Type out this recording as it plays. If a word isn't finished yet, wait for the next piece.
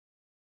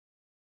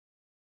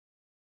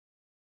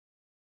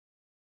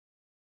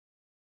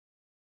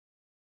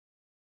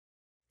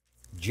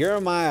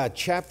Jeremiah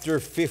chapter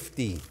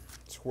 50.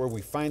 It's where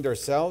we find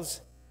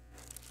ourselves.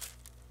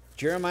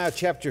 Jeremiah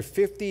chapter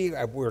 50,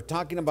 we're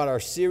talking about our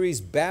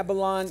series,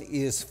 Babylon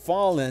is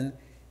Fallen.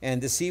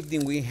 And this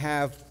evening we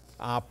have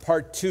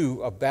part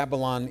 2 of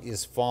Babylon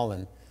is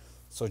Fallen.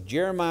 So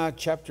Jeremiah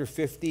chapter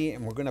 50,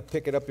 and we're going to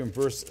pick it up in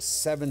verse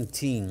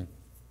 17.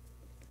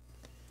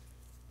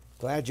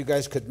 Glad you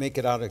guys could make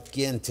it out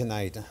again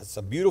tonight. It's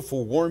a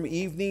beautiful warm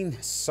evening.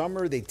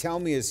 Summer, they tell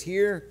me, is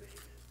here.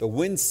 The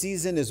wind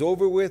season is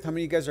over with. How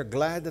many of you guys are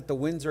glad that the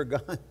winds are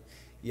gone?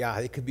 Yeah,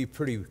 it could be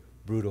pretty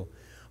brutal.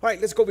 All right,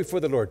 let's go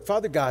before the Lord.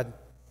 Father God,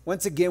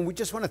 once again, we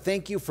just want to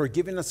thank you for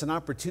giving us an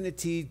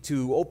opportunity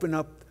to open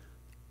up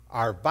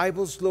our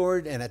Bibles,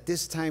 Lord, and at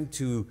this time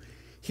to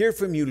hear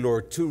from you,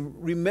 Lord, to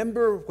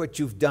remember what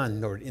you've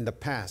done, Lord, in the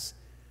past.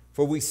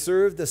 For we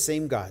serve the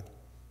same God.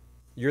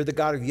 You're the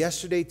God of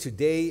yesterday,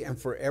 today, and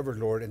forever,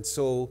 Lord. And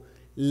so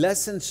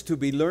lessons to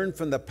be learned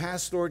from the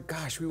past, Lord.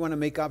 Gosh, we want to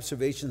make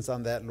observations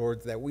on that,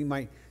 Lord, that we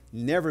might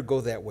never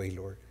go that way,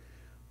 Lord.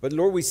 But,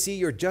 Lord, we see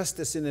your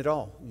justice in it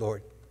all,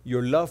 Lord.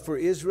 Your love for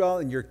Israel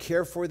and your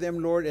care for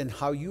them, Lord, and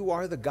how you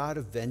are the God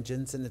of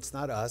vengeance, and it's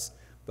not us,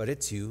 but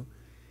it's you.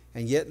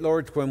 And yet,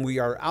 Lord, when we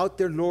are out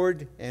there,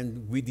 Lord,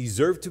 and we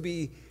deserve to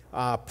be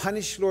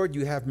punished, Lord,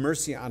 you have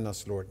mercy on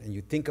us, Lord, and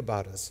you think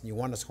about us, and you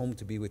want us home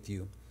to be with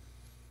you.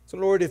 So,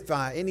 Lord, if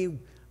any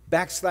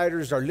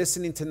backsliders are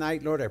listening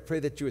tonight, Lord, I pray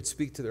that you would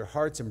speak to their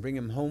hearts and bring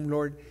them home,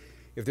 Lord.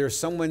 If there's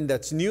someone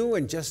that's new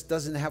and just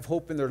doesn't have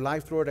hope in their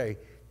life, Lord, I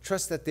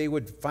trust that they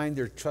would find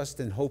their trust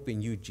and hope in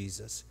you,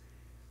 Jesus.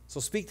 So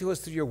speak to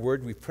us through your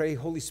word. We pray,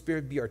 Holy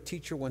Spirit, be our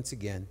teacher once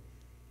again.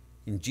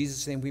 In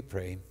Jesus' name we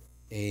pray.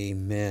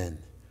 Amen.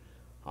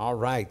 All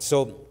right.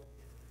 So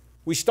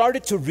we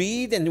started to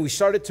read and we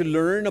started to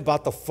learn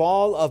about the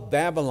fall of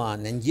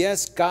Babylon. And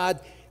yes, God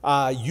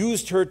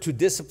used her to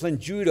discipline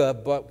Judah.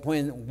 But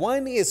when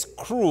one is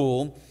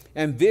cruel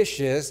and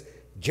vicious,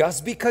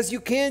 just because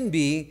you can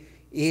be,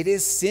 it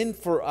is sin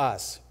for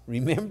us.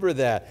 Remember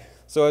that.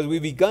 So as we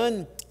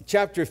begun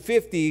chapter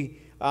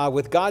 50,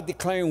 with God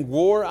declaring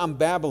war on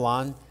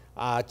Babylon,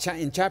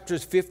 in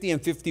chapters 50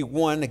 and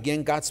 51,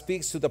 again, God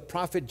speaks to the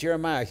prophet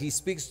Jeremiah. He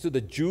speaks to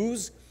the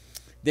Jews,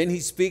 then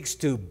he speaks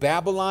to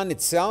Babylon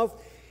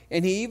itself,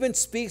 and he even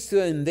speaks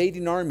to an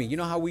invading army. You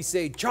know how we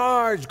say,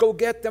 charge, go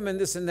get them, and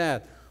this and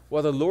that.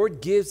 Well, the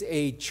Lord gives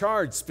a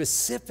charge,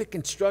 specific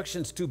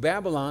instructions to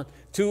Babylon,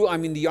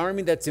 the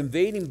army that's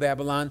invading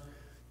Babylon,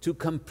 to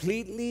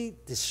completely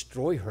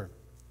destroy her,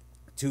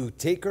 to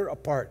take her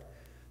apart,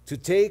 to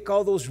take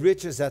all those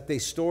riches that they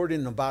stored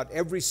in about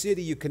every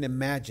city you can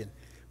imagine.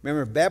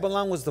 Remember,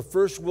 Babylon was the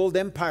first world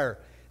empire,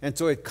 and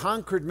so it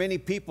conquered many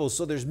people.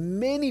 So there's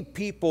many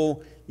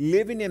people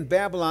living in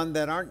Babylon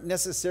that aren't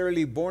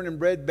necessarily born and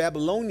bred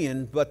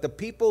Babylonian, but the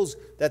peoples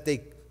that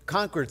they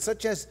conquered,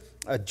 such as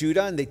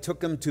Judah, and they took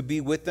them to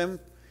be with them.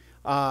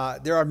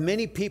 There are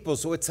many people,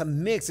 so it's a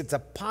mix. It's a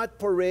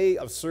potpourri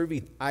of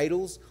serving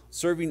idols,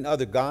 serving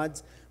other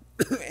gods,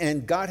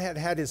 and God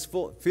had his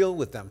fill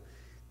with them.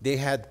 They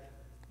had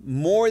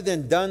more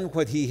than done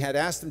what he had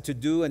asked them to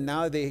do, and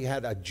now they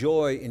had a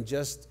joy in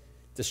just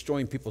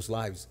destroying people's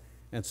lives.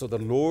 And so the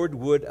Lord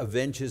would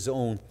avenge his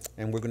own,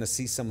 and we're going to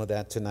see some of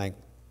that tonight.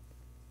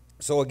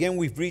 So again,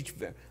 we've reached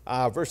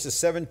verses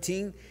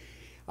 17,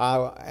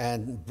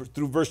 and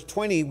through verse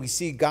 20, we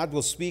see God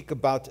will speak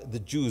about the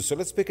Jews. So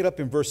let's pick it up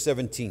in verse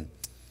 17.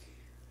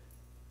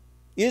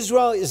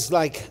 Israel is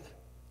like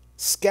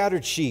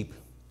scattered sheep.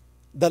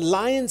 The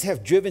lions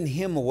have driven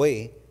him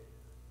away.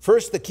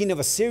 First, the king of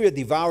Assyria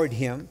devoured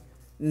him.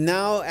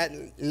 Now, at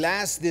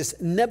last, this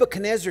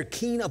Nebuchadnezzar,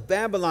 king of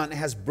Babylon,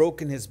 has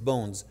broken his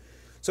bones.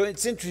 So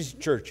it's interesting,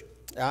 church.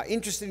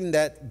 Interesting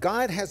that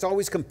God has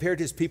always compared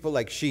his people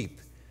like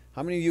sheep.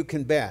 How many of you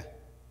can bet?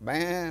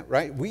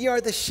 Right? We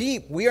are the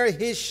sheep. We are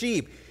his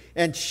sheep.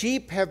 And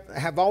sheep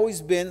have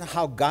always been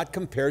how God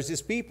compares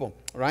his people,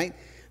 right?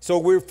 So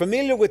we're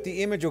familiar with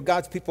the image of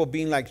God's people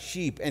being like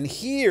sheep. And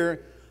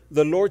here,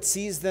 the Lord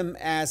sees them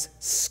as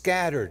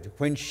scattered.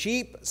 When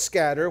sheep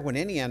scatter, when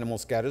any animal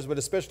scatters, but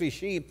especially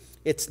sheep,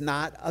 it's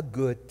not a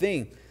good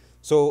thing.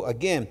 So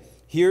again,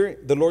 here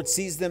the Lord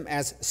sees them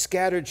as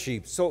scattered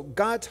sheep. So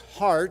God's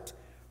heart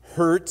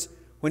hurts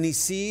when he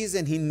sees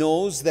and he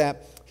knows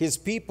that his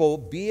people,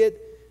 be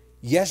it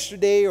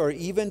yesterday or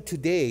even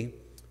today,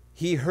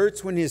 he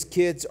hurts when his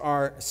kids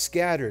are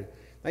scattered.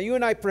 Now, you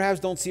and I perhaps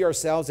don't see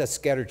ourselves as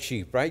scattered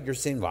sheep, right? You're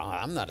saying, well,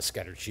 I'm not a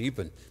scattered sheep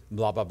and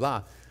blah, blah,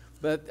 blah.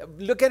 But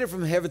look at it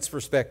from heaven's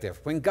perspective.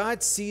 When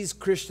God sees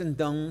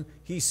Christendom,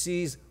 he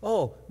sees,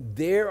 oh,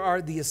 there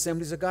are the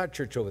Assemblies of God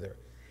church over there.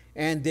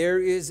 And there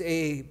is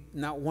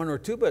not one or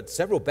two, but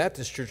several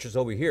Baptist churches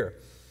over here.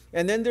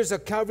 And then there's a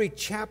Calvary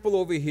Chapel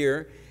over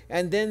here.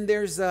 And then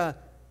there's a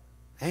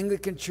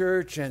Anglican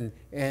church and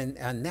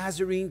a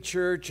Nazarene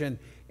church.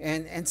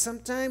 And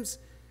sometimes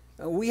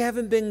we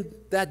haven't been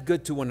that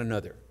good to one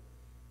another.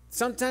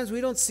 Sometimes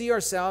we don't see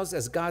ourselves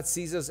as God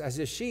sees us as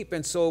his sheep.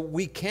 And so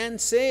we can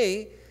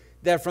say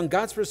that from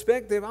God's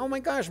perspective, oh my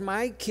gosh,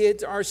 my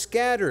kids are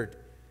scattered.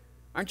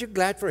 Aren't you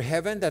glad for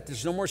heaven that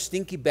there's no more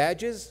stinky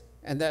badges?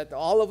 and that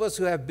all of us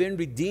who have been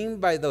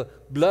redeemed by the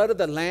blood of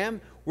the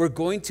Lamb, we're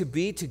going to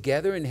be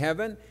together in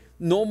heaven.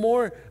 No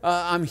more,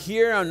 I'm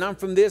here, I'm not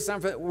from this,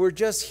 we're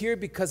just here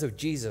because of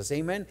Jesus,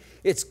 amen?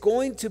 It's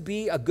going to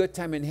be a good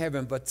time in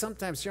heaven, but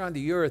sometimes here on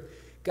the earth,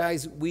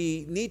 guys,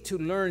 we need to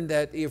learn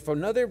that if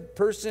another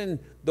person,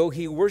 though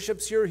he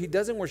worships here, he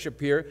doesn't worship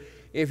here,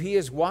 if he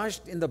is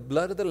washed in the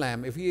blood of the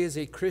Lamb, if he is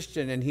a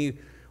Christian and he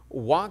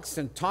walks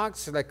and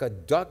talks like a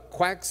duck,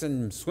 quacks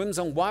and swims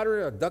on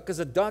water, a duck is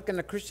a duck, and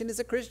a Christian is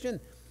a Christian.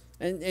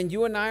 And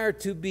you and I are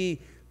to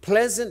be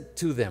pleasant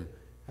to them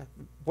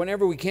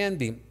whenever we can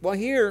be. Well,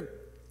 here,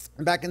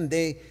 back in the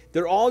day,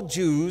 they're all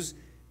Jews,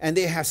 and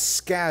they have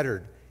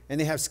scattered. And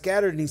they have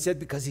scattered, and he said,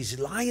 because these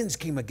lions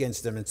came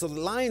against them. And so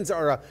the lions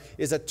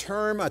is a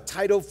term, a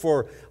title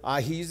for,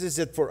 he uses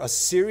it for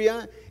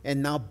Assyria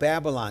and now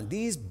Babylon.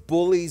 These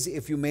bullies,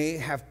 if you may,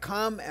 have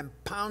come and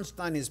pounced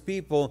on his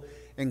people.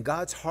 And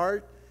God's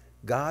heart,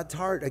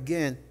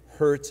 again,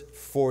 hurts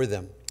for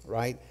them,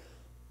 right?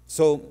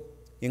 So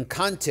in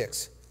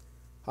context,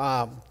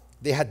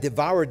 they had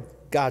devoured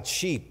God's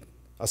sheep.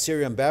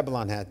 Assyria and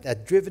Babylon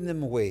had driven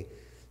them away.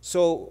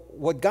 So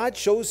what God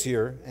shows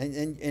here,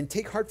 and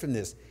take heart from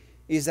this,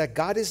 is that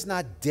God is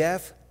not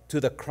deaf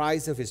to the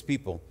cries of his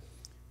people.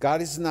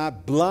 God is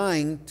not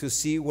blind to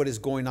see what is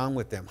going on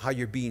with them, how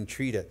you're being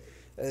treated.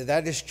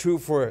 That is true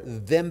for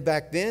them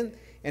back then,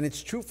 and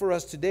it's true for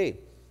us today.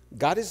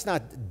 God is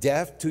not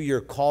deaf to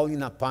your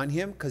calling upon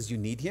him because you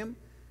need him.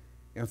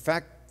 In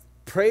fact,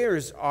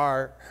 prayers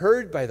are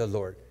heard by the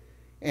Lord.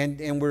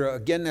 And we're,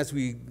 again, as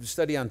we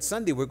study on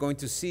Sunday, we're going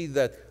to see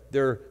that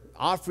their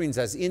offerings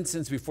as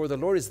incense before the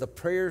Lord is the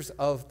prayers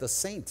of the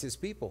saints, his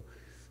people.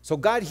 So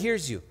God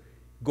hears you.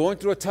 Going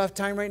through a tough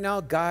time right now,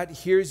 God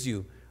hears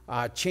you.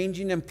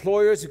 Changing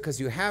employers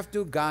because you have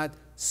to, God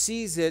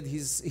sees it.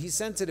 He's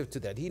sensitive to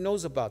that. He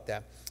knows about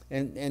that.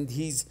 And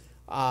he's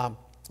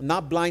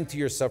not blind to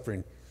your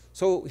suffering.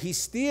 So he's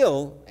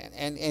still,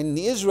 and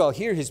Israel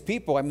here, his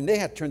people, I mean, they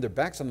had turned their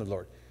backs on the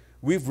Lord.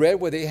 We've read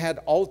where they had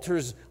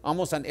altars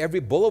almost on every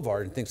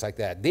boulevard and things like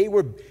that. They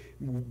were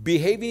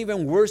behaving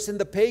even worse than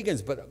the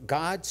pagans, but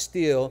God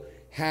still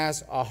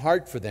has a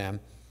heart for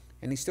them,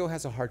 and he still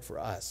has a heart for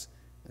us.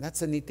 And that's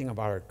the neat thing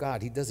about our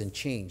God. He doesn't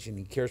change, and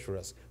he cares for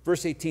us.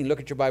 Verse 18, look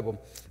at your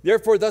Bible.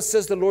 Therefore, thus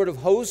says the Lord of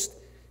hosts.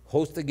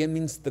 Host again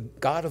means the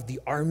God of the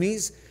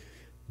armies.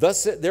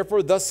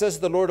 Therefore, thus says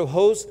the Lord of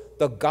hosts,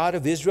 the God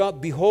of Israel,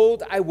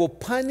 behold, I will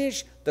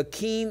punish the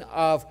king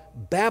of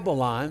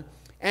Babylon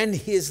and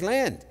his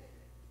land,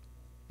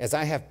 as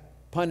I have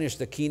punished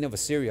the king of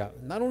Assyria.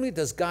 Not only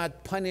does God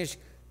punish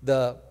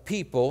the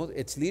people,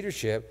 its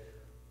leadership,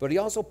 but he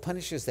also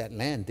punishes that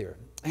land there.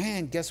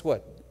 And guess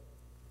what?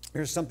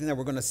 Here's something that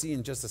we're going to see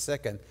in just a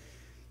second.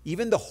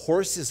 Even the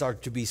horses are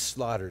to be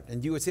slaughtered.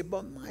 And you would say,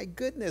 but my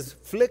goodness,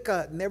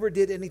 Flicka never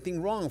did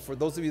anything wrong. For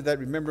those of you that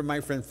remember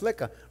my friend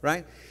Flicka,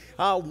 right?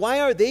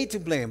 Why are they to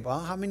blame? Well,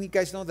 how many of you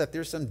guys know that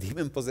there's some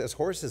demon-possessed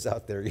horses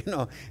out there, you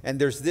know? And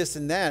there's this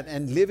and that.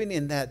 And living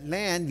in that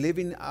land,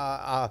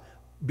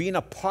 being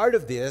a part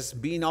of this,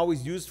 being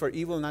always used for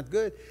evil, not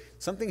good,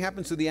 something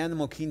happens to the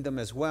animal kingdom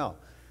as well.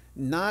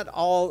 Not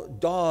all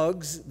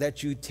dogs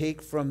that you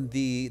take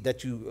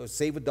that you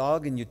save a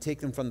dog and you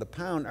take them from the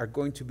pound are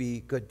going to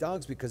be good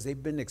dogs because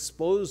they've been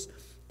exposed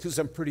to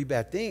some pretty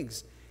bad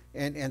things.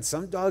 And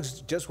some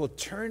dogs just will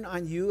turn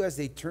on you as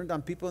they turned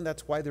on people, and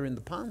that's why they're in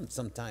the pound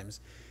sometimes.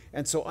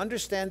 And so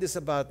understand this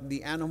about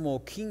the animal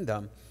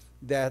kingdom,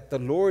 that the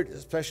Lord,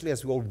 especially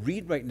as we'll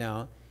read right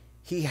now,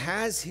 he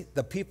has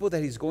the people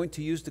that he's going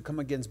to use to come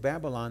against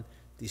Babylon,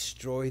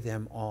 destroy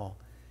them all.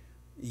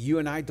 You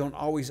and I don't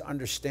always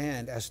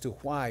understand as to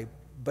why,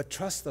 but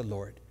trust the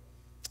Lord.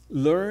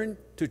 Learn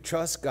to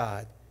trust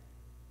God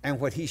and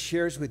what he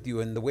shares with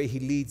you and the way he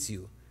leads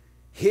you.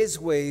 His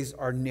ways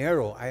are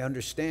narrow, I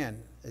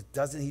understand.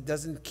 He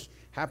doesn't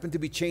happen to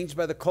be changed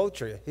by the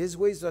culture. His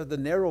ways are the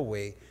narrow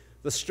way,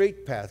 the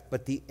straight path,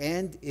 but the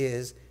end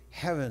is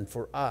heaven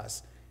for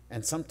us.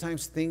 And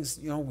sometimes things,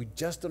 we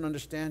just don't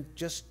understand.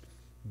 Just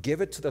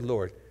give it to the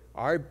Lord.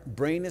 Our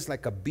brain is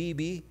like a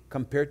BB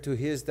compared to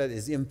his that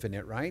is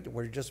infinite, right?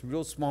 We're just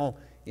real small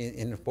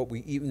in what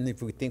even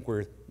if we think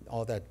we're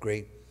all that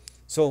great.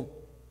 So,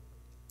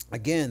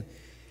 again,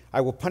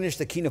 I will punish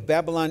the king of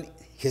Babylon,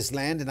 his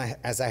land, and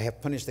as I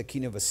have punished the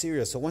king of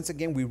Assyria. So once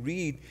again, we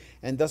read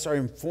and thus are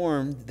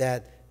informed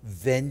that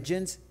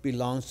vengeance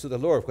belongs to the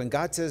Lord. When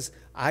God says,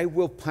 I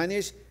will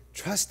punish,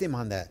 trust him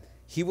on that.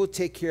 He will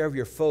take care of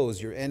your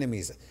foes, your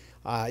enemies.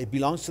 It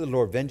belongs to the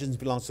Lord. Vengeance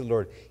belongs to the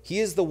Lord. He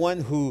is the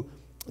one who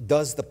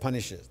does the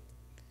punishment.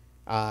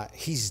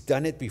 He's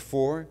done it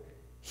before.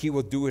 He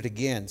will do it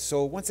again.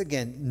 So once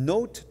again,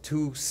 note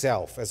to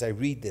self as I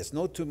read this.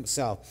 Note to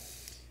self.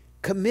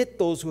 Commit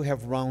those who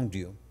have wronged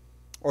you,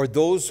 or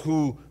those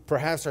who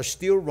perhaps are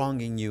still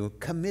wronging you.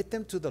 Commit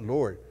them to the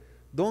Lord.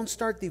 Don't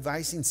start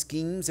devising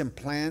schemes and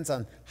plans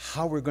on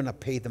how we're going to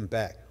pay them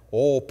back.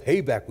 Oh,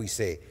 payback, we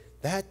say.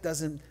 That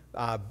doesn't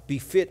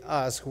befit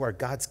us who are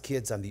God's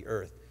kids on the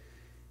earth.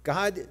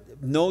 God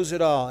knows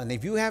it all. And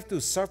if you have to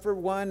suffer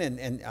one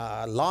and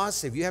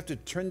loss, if you have to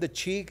turn the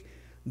cheek,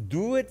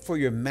 Do it for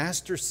your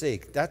master's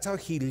sake. That's how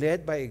he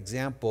led by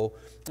example.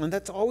 And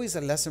that's always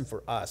a lesson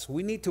for us.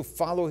 We need to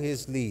follow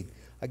his lead.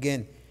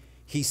 Again,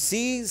 he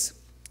sees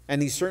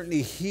and he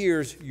certainly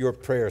hears your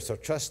prayers. So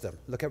trust him.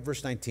 Look at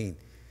verse 19.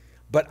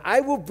 But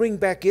I will bring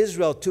back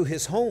Israel to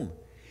his home,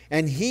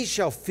 and he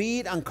shall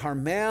feed on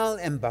Carmel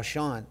and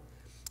Bashan.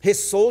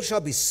 His soul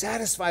shall be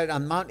satisfied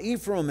on Mount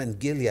Ephraim and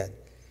Gilead.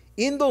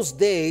 In those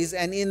days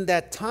and in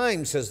that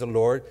time, says the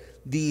Lord,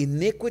 the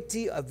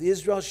iniquity of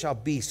Israel shall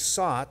be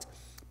sought,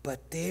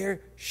 but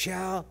there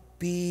shall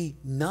be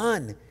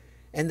none.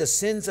 And the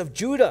sins of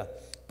Judah,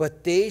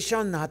 but they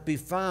shall not be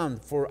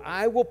found. For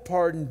I will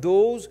pardon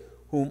those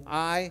whom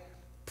I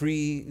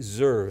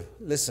preserve.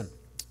 Listen,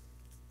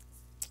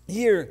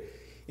 here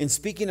in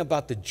speaking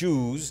about the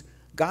Jews,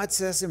 God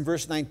says in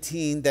verse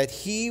 19 that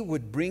he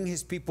would bring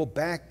his people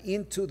back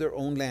into their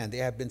own land. They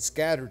have been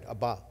scattered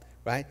about,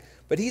 right?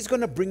 But he's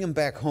going to bring them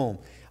back home,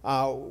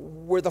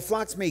 where the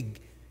flocks may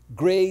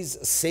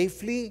graze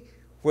safely,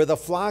 where the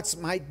flocks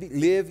might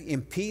live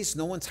in peace.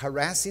 No one's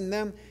harassing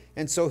them.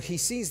 And so he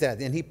sees that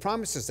and he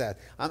promises that.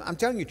 I'm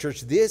telling you,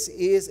 church, this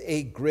is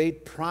a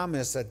great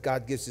promise that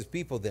God gives his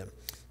people them.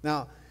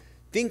 Now,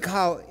 think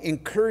how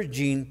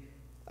encouraging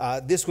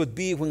this would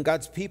be when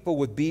God's people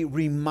would be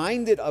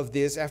reminded of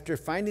this after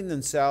finding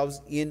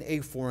themselves in a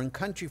foreign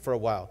country for a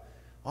while.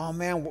 Oh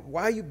man,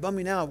 why are you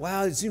bumming out?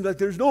 Wow, it seems like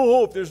there's no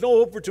hope. There's no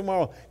hope for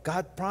tomorrow.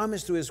 God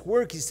promised through his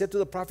work. He said to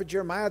the prophet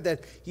Jeremiah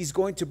that he's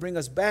going to bring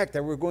us back,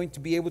 that we're going to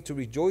be able to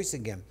rejoice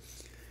again.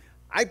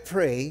 I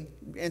pray,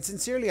 and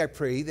sincerely I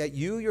pray, that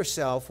you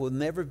yourself will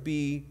never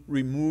be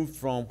removed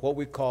from what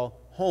we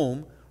call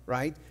home,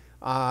 right?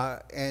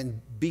 And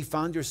be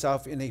found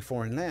yourself in a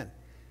foreign land.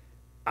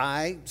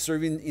 I,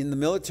 serving in the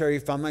military,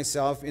 found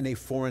myself in a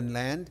foreign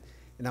land,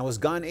 and I was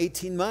gone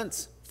 18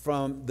 months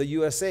from the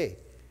USA.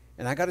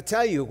 And I got to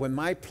tell you, when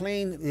my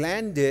plane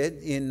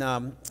landed in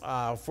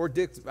Fort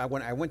Dix,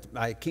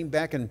 I came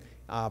back and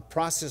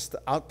processed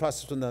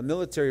from the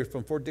military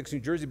from Fort Dix, New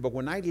Jersey. But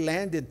when I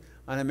landed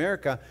on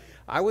America,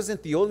 I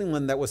wasn't the only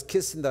one that was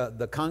kissing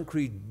the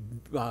concrete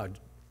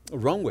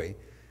runway.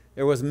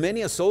 There was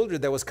many a soldier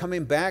that was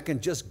coming back and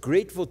just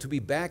grateful to be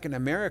back in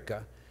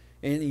America.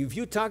 And if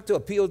you talk to a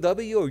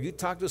POW or you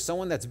talk to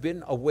someone that's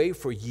been away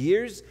for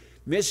years,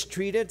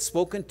 mistreated,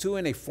 spoken to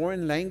in a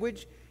foreign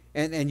language,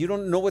 and you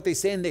don't know what they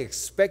say and they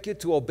expect you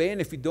to obey, and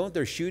if you don't,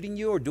 they're shooting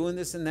you or doing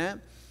this and that.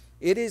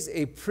 It is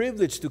a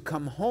privilege to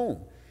come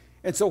home.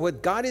 And so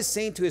what God is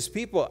saying to his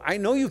people, I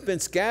know you've been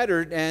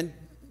scattered and,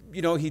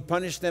 you know, he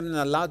punished them and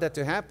allowed that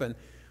to happen.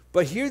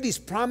 But hear these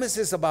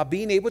promises about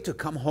being able to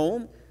come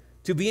home,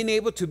 to being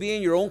able to be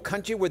in your own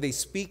country where they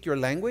speak your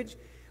language.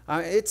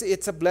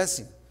 It's a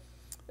blessing.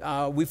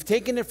 We've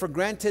taken it for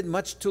granted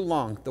much too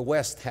long, the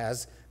West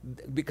has,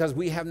 because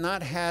we have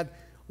not had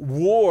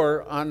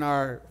war on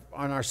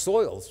our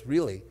soils,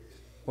 really.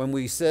 When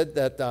we said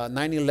that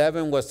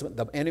 9/11 was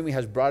the enemy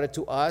has brought it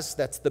to us,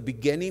 that's the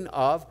beginning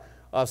of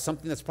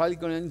something that's probably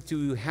going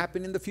to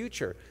happen in the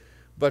future.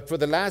 But for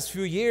the last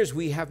few years,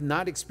 we have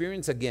not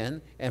experienced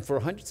again, and for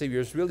hundreds of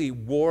years, really,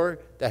 war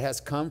that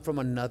has come from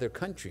another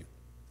country.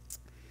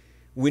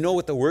 We know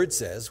what the Word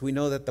says. We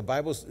know that the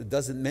Bible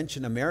doesn't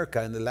mention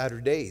America in the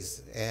latter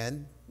days.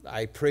 And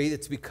I pray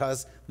it's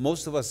because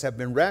most of us have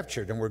been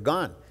raptured and we're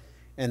gone.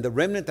 And the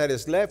remnant that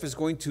is left is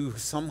going to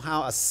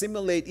somehow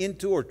assimilate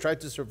into or try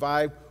to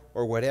survive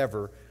or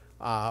whatever.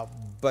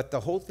 But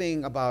the whole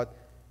thing about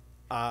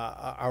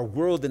our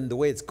world and the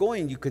way it's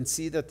going, you can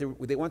see that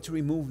they want to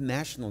remove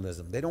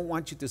nationalism. They don't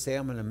want you to say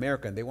I'm an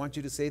American. They want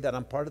you to say that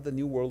I'm part of the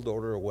New World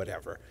Order or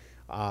whatever.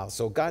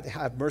 So God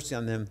have mercy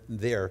on them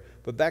there.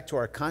 But back to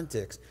our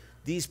context,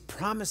 these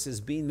promises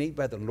being made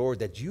by the Lord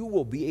that you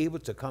will be able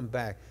to come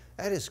back,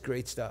 that is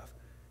great stuff.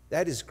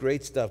 That is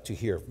great stuff to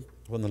hear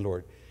from the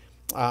Lord.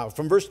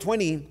 From verse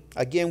 20,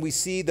 again, we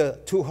see the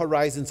two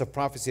horizons of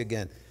prophecy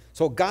again.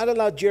 So God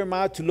allowed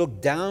Jeremiah to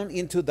look down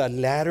into the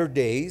latter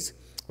days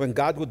when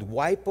God would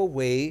wipe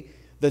away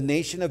the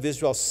nation of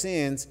Israel's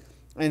sins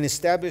and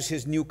establish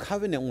his new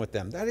covenant with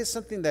them. That is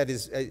something that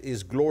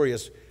is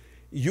glorious.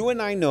 You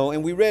and I know,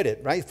 and we read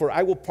it, right? For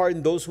I will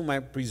pardon those whom I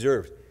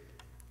preserved.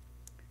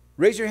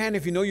 Raise your hand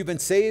if you know you've been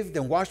saved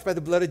and washed by the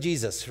blood of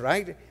Jesus,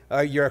 right?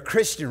 You're a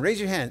Christian. Raise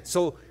your hand.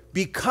 So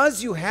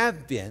because you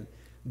have been,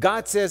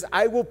 God says,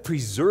 I will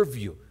preserve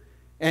you.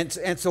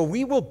 And so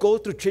we will go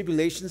through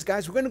tribulations,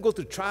 guys. We're going to go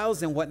through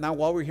trials and whatnot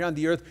while we're here on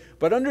the earth.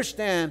 But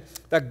understand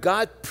that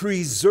God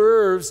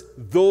preserves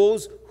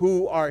those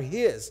who are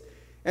his.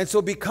 And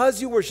so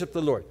because you worship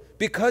the Lord,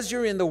 because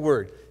you're in the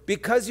Word,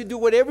 because you do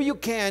whatever you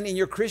can in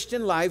your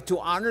Christian life to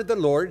honor the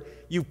Lord,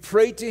 you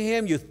pray to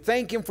him, you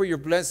thank him for your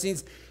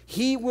blessings,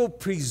 he will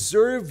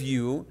preserve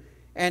you.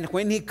 And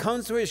when he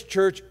comes to his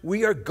church,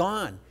 we are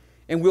gone.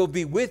 And we'll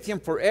be with him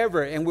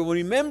forever. And we'll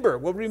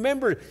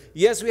remember,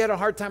 yes, we had a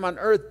hard time on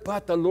earth,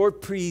 but the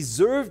Lord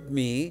preserved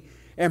me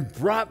and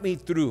brought me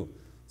through.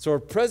 So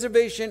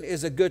preservation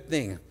is a good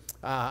thing.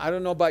 I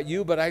don't know about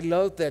you, but I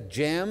love that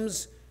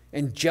jams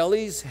and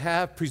jellies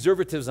have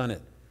preservatives on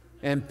it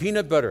and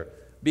peanut butter.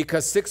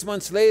 because 6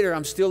 months later,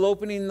 I'm still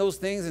opening those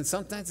things, and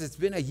sometimes it's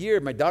been a year.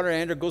 My daughter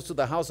Andrea goes to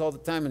the house all the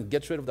time and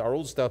gets rid of our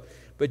old stuff.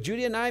 But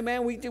Judy and I,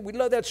 man, we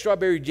love that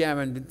strawberry jam,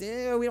 and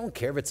we don't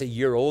care if it's a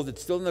year old.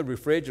 It's still in the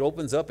fridge. It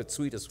opens up. It's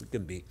sweet as we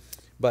can be.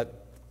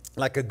 But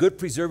like a good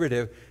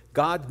preservative,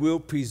 God will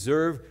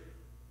preserve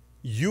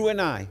you and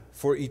I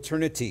for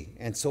eternity.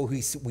 And so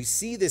we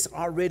see this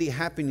already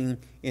happening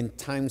in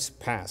times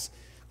past.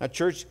 Now,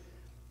 church,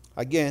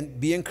 again,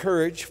 be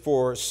encouraged,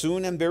 for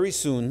soon and very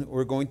soon,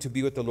 we're going to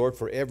be with the Lord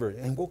forever.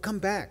 And we'll come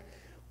back.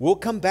 We'll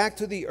come back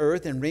to the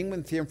earth and reign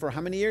with him for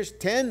how many years?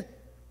 10?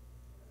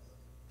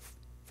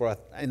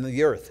 In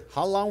the earth.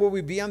 How long will we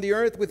be on the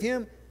earth with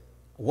him?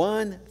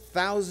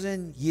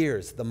 1,000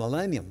 years, the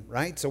millennium,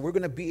 right? So we're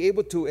going to be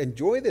able to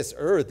enjoy this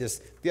earth,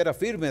 this tierra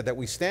firme that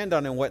we stand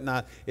on and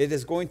whatnot. It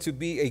is going to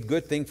be a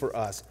good thing for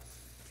us.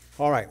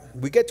 All right,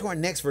 we get to our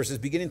next verses,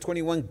 beginning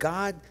 21.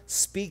 God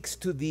speaks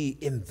to the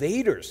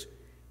invaders,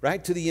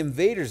 right? To the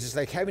invaders. It's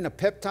like having a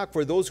pep talk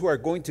for those who are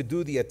going to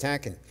do the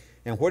attacking.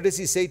 And what does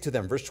he say to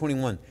them? Verse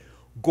 21.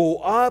 Go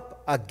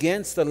up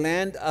against the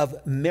land of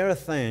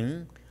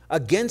Merathaim,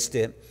 against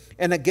it,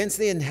 and against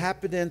the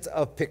inhabitants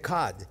of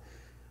Pekod.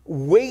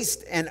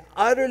 Waste and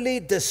utterly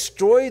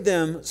destroy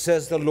them,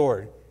 says the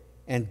Lord,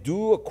 and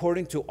do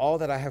according to all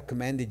that I have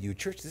commanded you.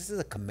 Church, this is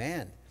a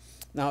command.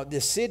 Now,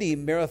 the city,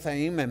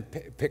 Merathaim and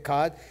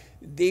Pekod,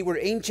 they were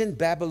ancient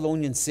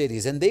Babylonian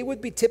cities, and they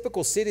would be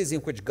typical cities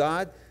in which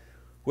God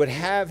would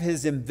have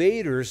his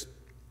invaders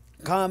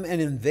come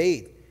and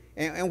invade.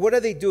 And what are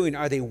they doing?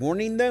 Are they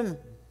warning them?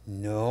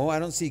 No, I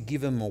don't see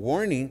give them a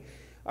warning.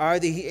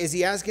 Is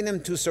he asking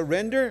them to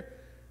surrender?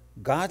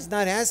 God's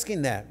not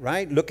asking that,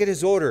 right? Look at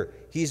his order.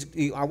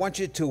 I want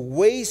you to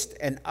waste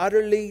and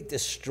utterly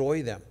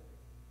destroy them.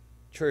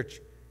 Church,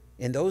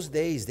 in those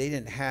days, they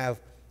didn't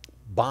have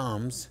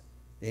bombs.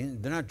 They're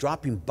not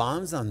dropping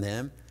bombs on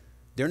them.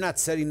 They're not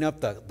setting up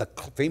the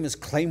famous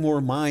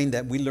Claymore mine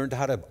that we learned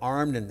how to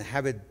arm and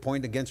have it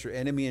point against your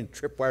enemy and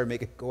tripwire,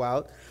 make it go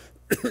out.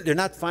 They're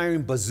not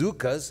firing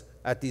bazookas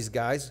at these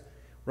guys,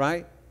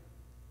 right?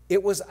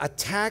 It was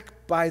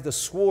attack by the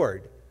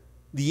sword.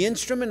 The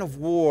instrument of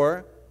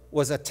war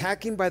was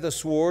attacking by the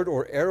sword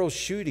or arrow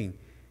shooting.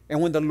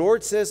 And when the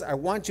Lord says, I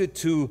want you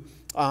to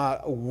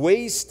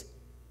waste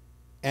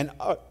and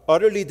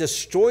utterly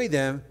destroy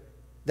them,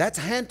 that's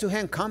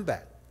hand-to-hand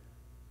combat.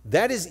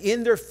 That is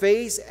in their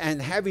face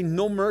and having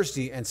no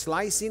mercy and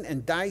slicing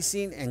and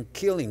dicing and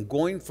killing,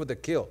 going for the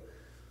kill.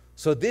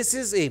 So this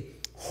is a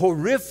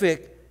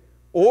horrific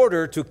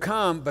order to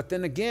come, but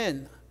then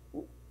again,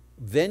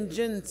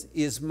 vengeance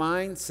is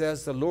mine,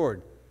 says the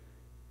Lord.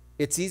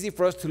 It's easy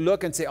for us to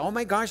look and say, oh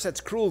my gosh,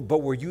 that's cruel.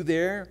 But were you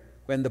there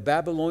when the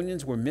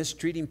Babylonians were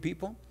mistreating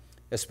people,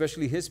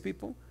 especially his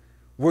people?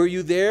 Were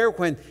you there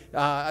when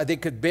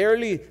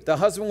the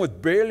husband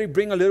would barely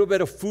bring a little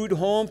bit of food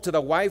home to the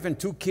wife and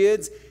 2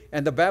 kids,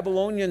 and the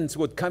Babylonians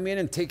would come in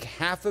and take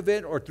half of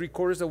it or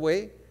 3/4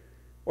 away,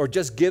 or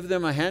just give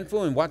them a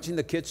handful and watching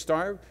the kids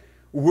starve?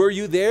 Were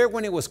you there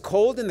when it was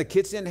cold and the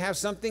kids didn't have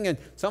something, and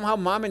somehow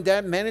mom and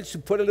dad managed to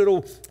put a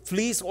little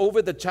fleece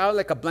over the child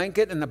like a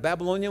blanket, and the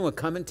Babylonian would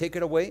come and take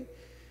it away?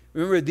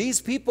 Remember,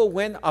 these people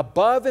went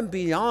above and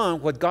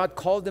beyond what God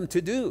called them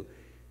to do.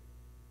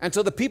 And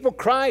so the people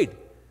cried.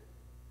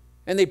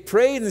 And they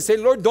prayed and said,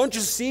 Lord, don't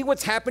you see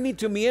what's happening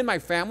to me and my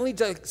family?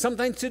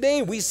 Sometimes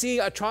today we see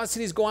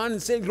atrocities go on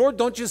and say, Lord,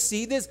 don't you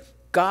see this?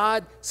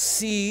 God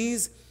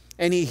sees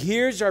and he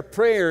hears our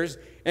prayers.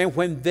 And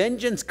when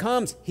vengeance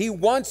comes, he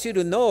wants you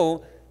to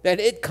know that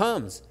it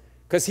comes,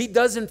 because he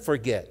doesn't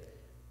forget.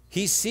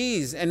 He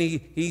sees, and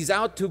he's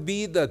out to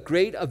be the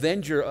great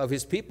avenger of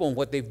his people and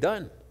what they've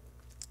done.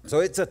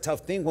 So it's a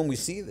tough thing when we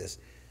see this.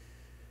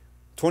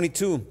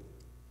 22,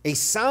 a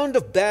sound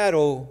of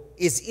battle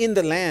is in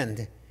the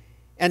land,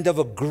 and of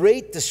a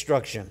great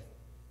destruction.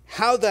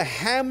 How the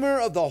hammer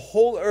of the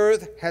whole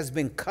earth has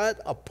been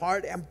cut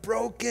apart and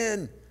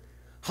broken.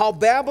 How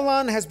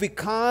Babylon has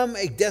become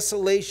a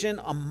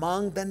desolation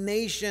among the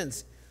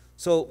nations.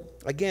 So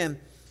again,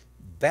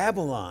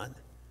 Babylon,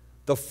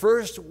 the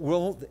first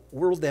world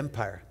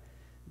empire.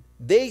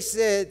 They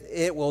said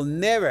it will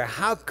never.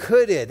 How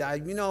could it?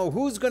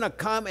 Who's going to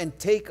come and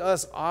take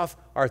us off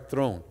our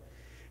throne?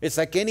 It's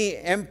like any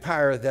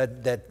empire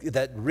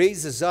that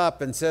raises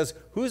up and says,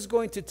 who's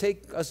going to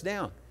take us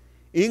down?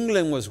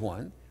 England was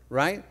one,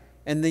 right?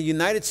 And the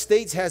United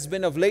States has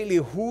been of lately,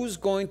 who's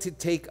going to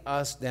take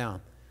us down?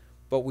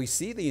 But we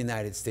see the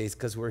United States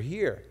because we're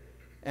here.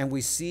 And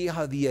we see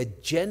how the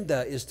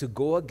agenda is to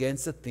go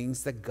against the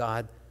things that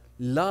God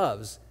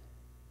loves.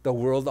 The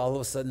world all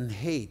of a sudden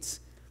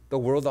hates. The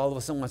world all of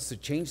a sudden wants to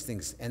change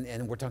things.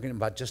 And we're talking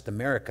about just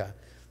America.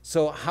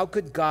 So how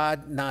could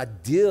God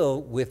not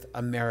deal with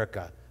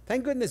America?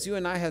 Thank goodness you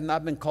and I have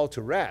not been called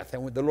to wrath.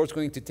 And the Lord's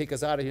going to take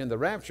us out of here in the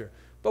rapture.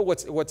 But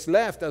what's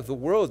left of the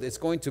world is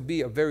going to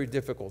be a very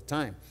difficult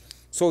time.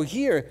 So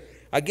here,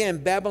 again,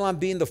 Babylon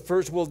being the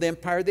first world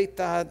empire, they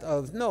thought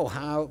of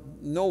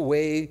no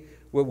way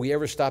will we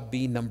ever stop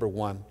being number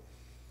one.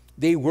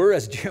 They were,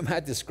 as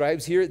Jeremiah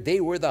describes here, they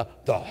were the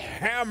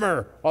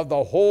hammer of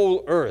the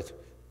whole earth.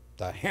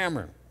 the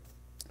hammer.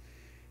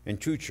 And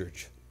true,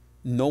 church,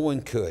 no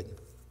one could,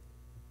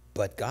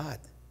 but God.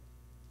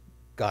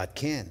 God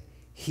can.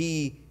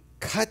 He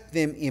cut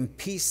them in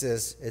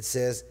pieces, it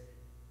says,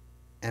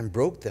 and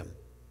broke them.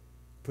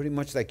 Pretty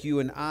much like you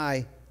and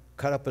I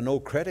cut up an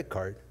old credit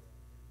card.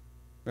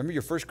 Remember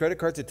your first credit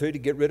cards? They tell you to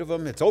get rid of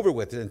them. It's over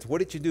with. And what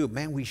did you do?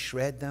 Man, we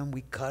shred them.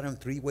 We cut them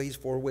 3 ways,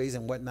 4 ways,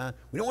 and whatnot.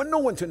 We don't want no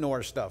one to know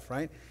our stuff,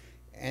 right?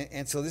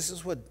 And so this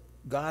is what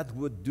God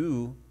would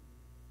do,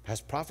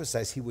 has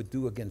prophesied he would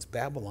do against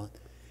Babylon.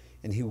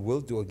 And he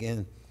will do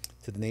again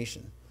to the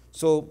nation.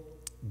 So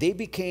they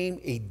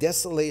became a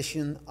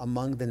desolation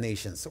among the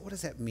nations. So what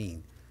does that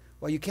mean?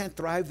 Well, you can't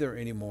thrive there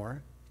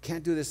anymore.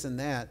 Can't do this and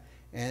that.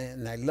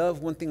 And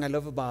one thing I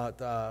love about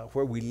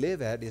where we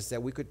live at is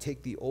that we could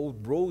take the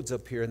old roads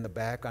up here in the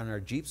back on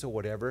our Jeeps or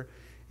whatever,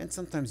 and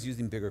sometimes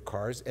using bigger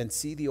cars, and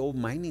see the old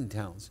mining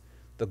towns,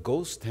 the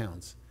ghost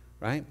towns,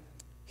 right?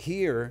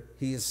 Here,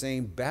 he is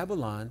saying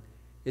Babylon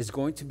is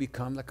going to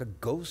become like a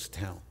ghost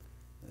town.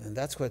 And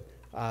that's what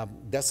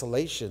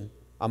desolation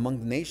among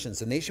the nations.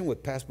 The nation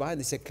would pass by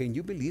and they said, can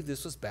you believe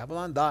this was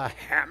Babylon? The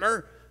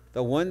hammer,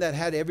 the one that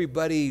had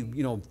everybody,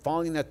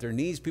 falling at their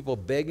knees, people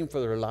begging for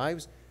their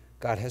lives.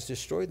 God has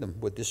destroyed them,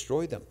 would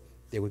destroy them.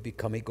 They would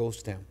become a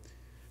ghost town.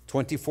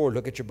 24,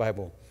 look at your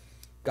Bible.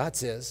 God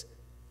says,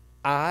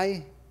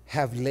 I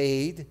have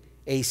laid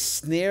a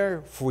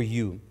snare for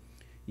you.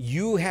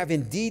 You have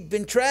indeed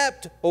been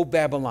trapped, O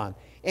Babylon,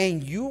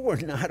 and you were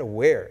not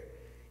aware.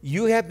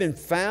 You have been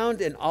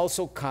found and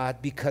also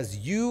caught because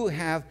you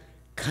have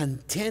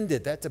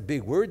contended. That's a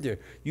big word there.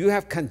 You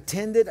have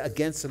contended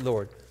against the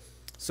Lord.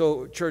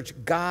 So, church,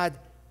 God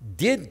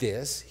did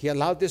this. He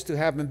allowed this to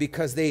happen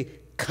because they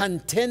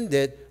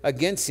contended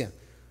against him.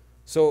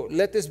 So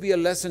let this be a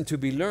lesson to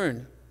be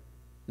learned.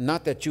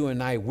 Not that you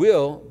and I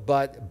will,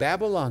 but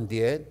Babylon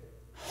did.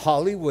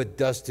 Hollywood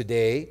does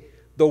today.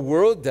 The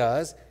world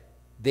does.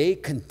 They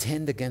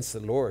contend against the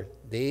Lord.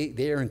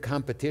 They are in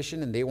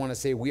competition and they want to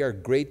say we are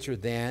greater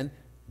than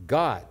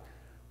God.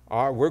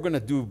 We're going to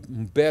do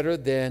better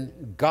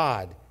than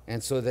God.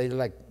 And so they're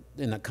like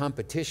in a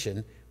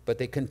competition, but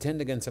they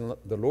contend against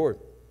the Lord.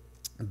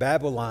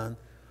 Babylon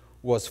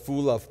was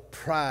full of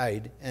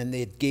pride, and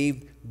it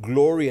gave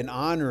glory and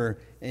honor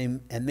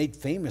and made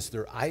famous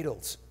their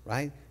idols,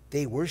 right?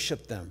 They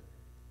worshiped them.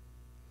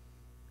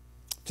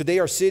 Today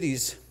our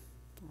cities,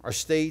 our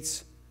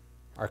states,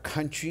 our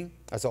country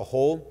as a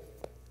whole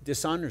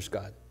dishonors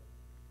God.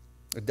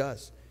 It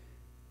does.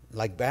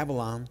 Like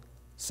Babylon,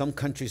 some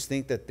countries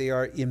think that they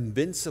are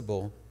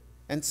invincible,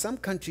 and some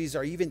countries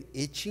are even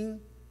itching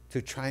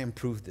to try and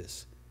prove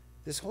this.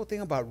 This whole thing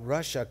about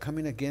Russia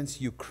coming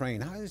against Ukraine,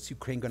 how is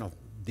Ukraine going to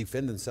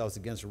defend themselves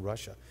against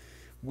Russia?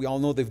 We all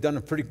know they've done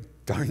a pretty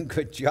darn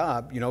good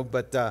job,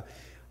 but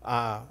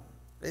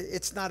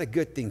it's not a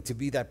good thing to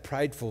be that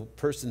prideful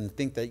person and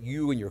think that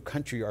you and your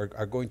country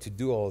are going to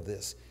do all of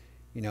this,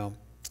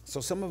 So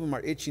some of them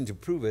are itching to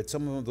prove it.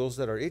 Some of them, those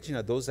that are itching,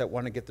 are those that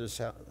want to get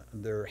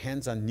their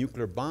hands on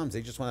nuclear bombs.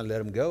 They just want to let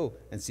them go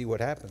and see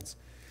what happens.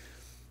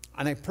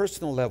 On a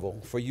personal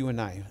level, for you and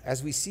I,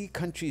 as we see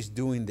countries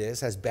doing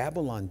this, as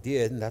Babylon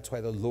did, and that's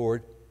why the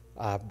Lord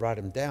brought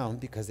him down,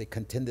 because they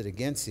contended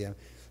against him.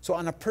 So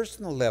on a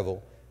personal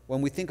level,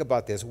 when we think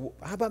about this,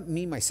 how about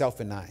me, myself,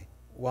 and I?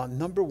 Well,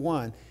 number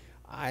one,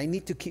 I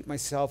need to keep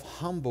myself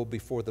humble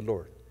before the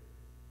Lord.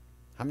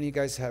 How many of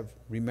you guys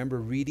remember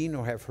reading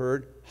or have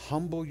heard,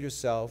 humble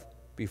yourself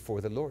before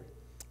the Lord,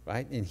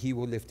 right? And he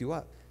will lift you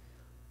up.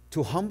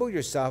 To humble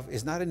yourself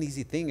is not an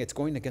easy thing. It's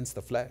going against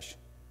the flesh.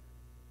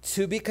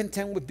 To be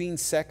content with being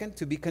second,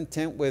 to be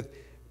content with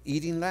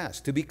eating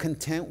last, to be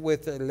content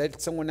with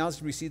let someone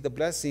else receive the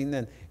blessing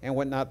and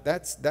whatnot,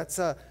 that's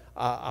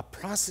a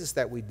process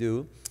that we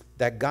do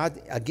that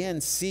God, again,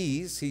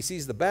 sees. He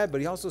sees the bad,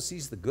 but he also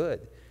sees the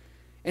good.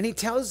 And he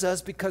tells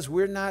us because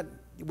we're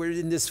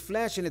in this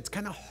flesh, and it's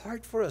kind of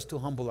hard for us to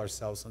humble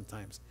ourselves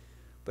sometimes.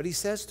 But he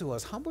says to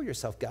us, humble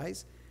yourself,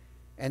 guys.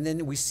 And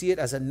then we see it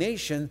as a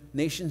nation.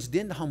 Nations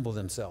didn't humble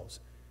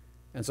themselves.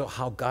 And so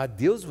how God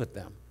deals with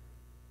them.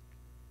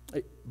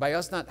 By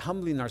us not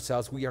humbling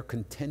ourselves, we are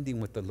contending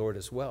with the Lord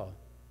as well.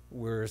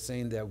 We're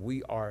saying that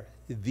we are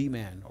the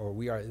man, or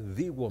we are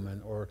the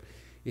woman, or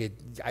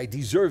I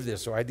deserve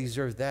this, or I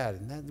deserve that.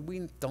 And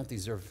we don't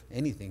deserve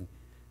anything.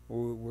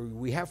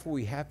 We have what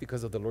we have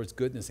because of the Lord's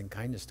goodness and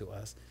kindness to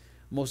us.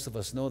 Most of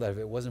us know that if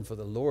it wasn't for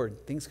the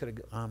Lord, things could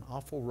have gone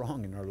awful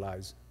wrong in our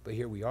lives. But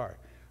here we are,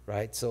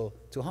 right? So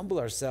to humble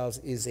ourselves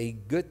is a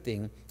good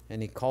thing,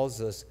 and he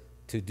calls us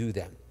to do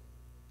that.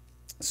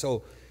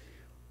 So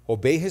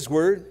obey his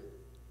word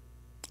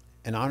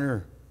and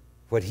honor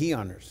what he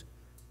honors.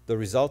 The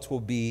results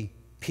will be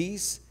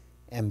peace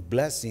and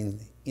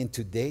blessing in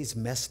today's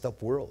messed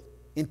up world.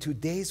 In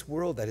today's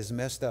world that is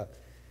messed up.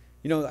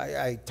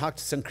 I talked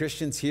to some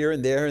Christians here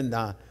and there, and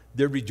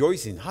they're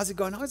rejoicing. How's it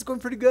going? Oh, it's going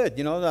pretty good.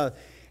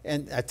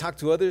 And I talked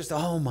to others.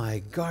 Oh my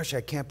gosh,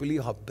 I can't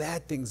believe how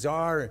bad things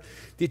are.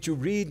 Did you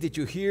read? Did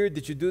you hear?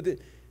 Did you do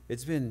that?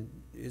 It's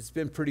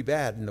been pretty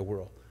bad in the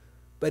world.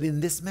 But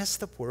in this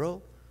messed up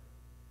world,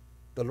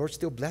 the Lord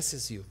still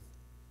blesses you.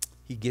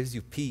 He gives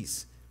you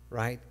peace,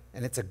 right?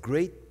 And it's a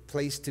great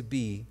place to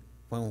be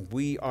when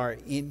we are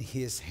in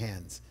His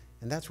hands.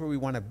 And that's where we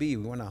want to be.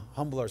 We want to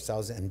humble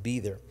ourselves and be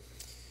there.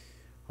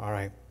 All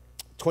right.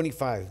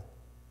 25.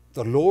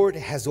 The Lord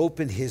has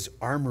opened His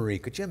armory.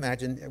 Could you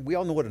imagine? We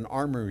all know what an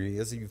armory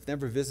is. If you've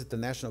never visited the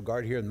National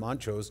Guard here in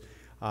Montrose,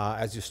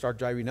 as you start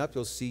driving up,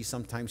 you'll see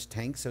sometimes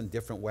tanks and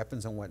different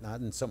weapons and whatnot.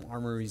 And some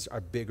armories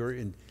are bigger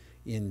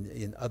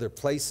in other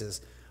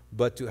places.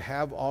 But to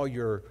have all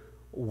your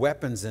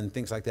weapons and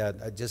things like that,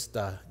 I just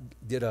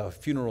did a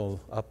funeral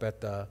up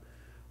at the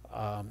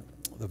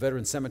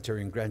Veterans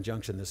Cemetery in Grand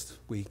Junction this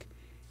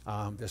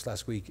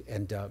last week,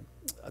 and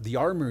the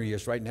armory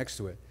is right next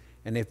to it.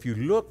 And if you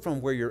look from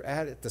where you're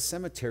at the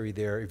cemetery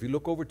there, if you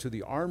look over to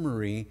the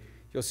armory,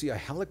 you'll see a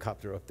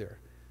helicopter up there.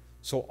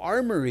 So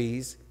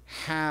armories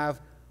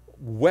have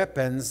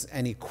weapons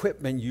and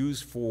equipment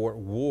used for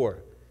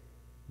war.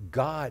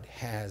 God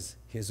has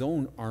His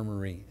own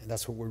armory, and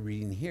that's what we're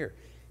reading here.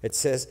 It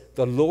says,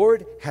 the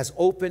Lord has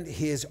opened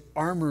His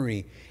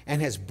armory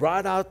and has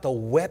brought out the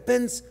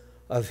weapons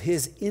of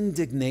His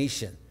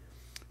indignation.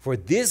 For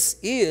this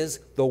is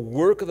the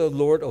work of the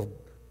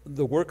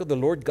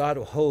Lord God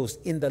of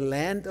hosts in the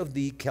land of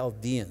the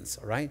Chaldeans.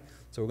 All right?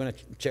 So we're going to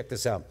check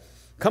this out.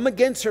 Come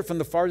against her from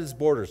the farthest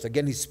borders.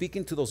 Again, he's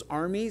speaking to those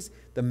armies,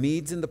 the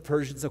Medes and the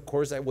Persians, of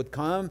course, that would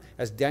come,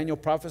 as Daniel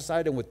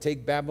prophesied, and would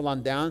take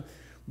Babylon down.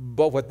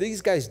 But what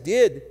these guys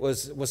did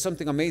was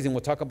something amazing.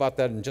 We'll talk about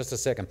that in just a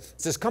second.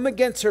 It says, come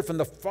against her from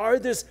the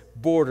farthest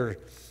border.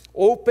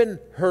 Open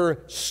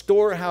her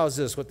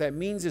storehouses. What that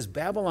means is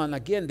Babylon,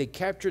 again, they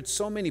captured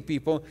so many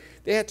people.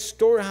 They had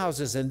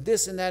storehouses and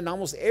this and that in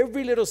almost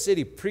every little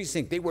city,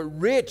 precinct. They were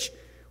rich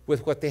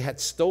with what they had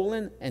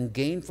stolen and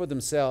gained for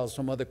themselves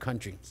from other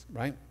countries,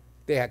 right?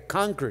 They had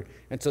conquered,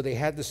 and so they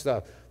had the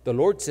stuff. The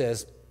Lord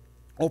says,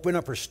 open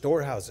up her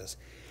storehouses.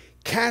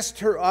 Cast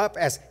her up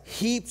as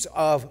heaps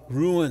of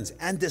ruins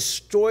and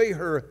destroy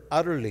her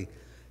utterly.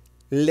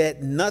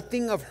 Let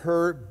nothing of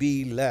her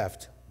be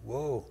left.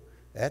 Whoa,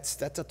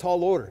 that's a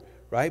tall order,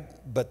 right?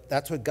 But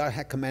that's what God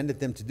had commanded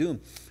them to do.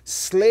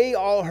 Slay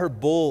all her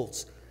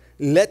bulls.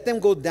 Let them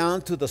go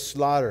down to the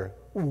slaughter.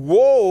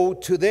 Woe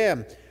to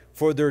them,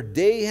 for their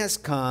day has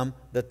come,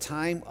 the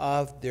time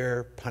of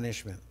their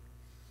punishment.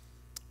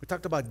 We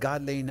talked about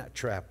God laying a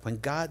trap. When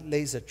God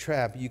lays a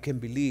trap, you can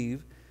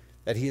believe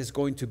that He is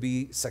going to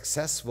be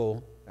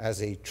successful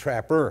as a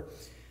trapper.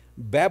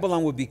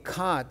 Babylon would be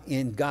caught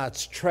in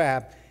God's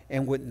trap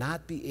and would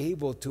not be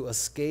able to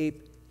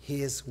escape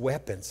His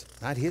weapons,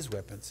 not His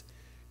weapons.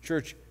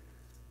 Church,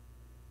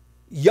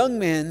 young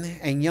men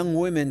and young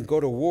women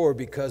go to war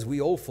because we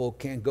old folk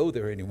can't go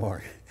there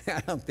anymore. I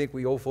don't think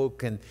we old folk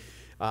can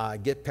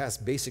get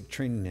past basic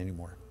training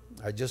anymore.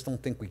 I just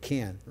don't think we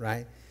can,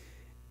 right?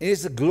 It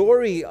is the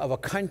glory of a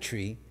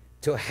country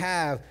to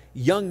have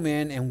young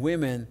men and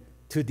women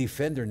to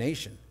defend their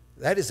nation.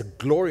 That is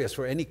glorious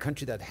for any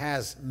country that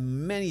has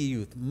many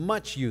youth,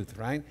 much youth,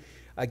 right?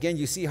 Again,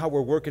 you see how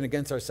we're working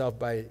against ourselves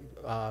by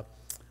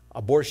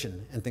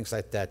abortion and things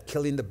like that,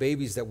 killing the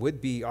babies that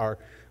would be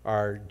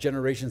our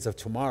generations of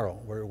tomorrow.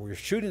 We're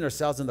shooting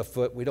ourselves in the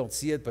foot. We don't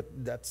see it,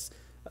 but that's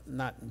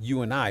not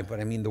you and I, but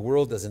I mean the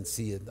world doesn't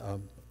see it.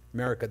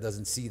 America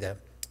doesn't see that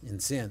in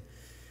sin.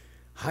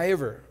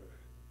 However,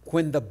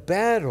 when the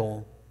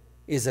battle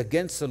is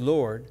against the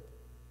Lord,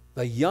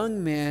 the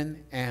young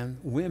men and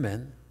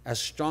women, as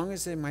strong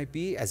as they might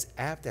be, as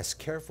apt, as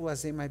careful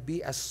as they might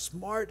be, as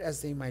smart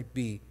as they might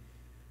be,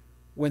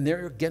 when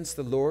they're against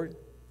the Lord,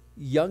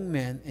 young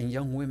men and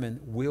young women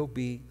will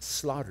be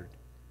slaughtered.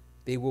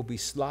 They will be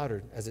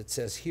slaughtered, as it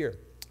says here,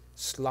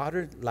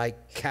 slaughtered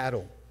like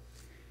cattle.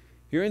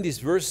 Here in these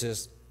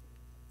verses,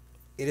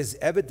 it is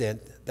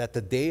evident that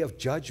the day of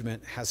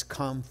judgment has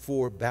come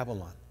for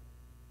Babylon.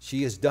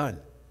 She is done.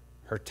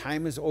 Her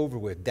time is over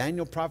with.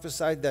 Daniel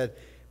prophesied that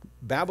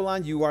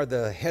Babylon, you are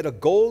the head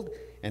of gold,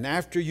 and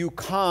after you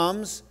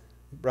comes,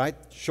 right,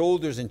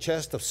 shoulders and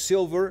chest of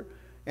silver,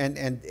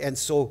 and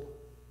so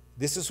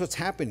this is what's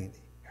happening.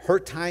 Her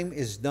time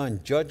is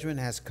done. Judgment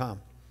has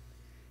come.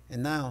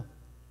 And now,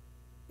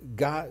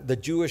 God, the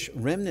Jewish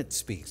remnant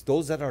speaks.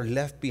 Those that are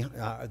left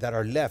behind, that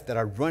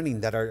are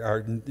running,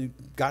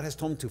 God has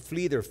told them to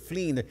flee. They're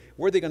fleeing.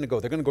 Where are they going to go?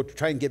 They're going to go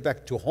try and get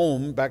back to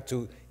home, back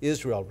to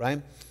Israel,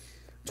 right?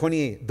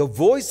 28. The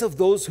voice of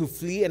those who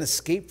flee and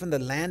escape from the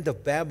land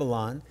of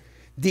Babylon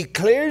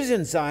declares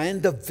in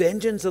Zion the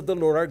vengeance of the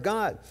Lord our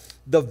God,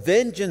 the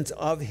vengeance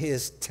of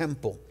His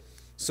temple.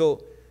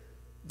 So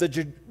the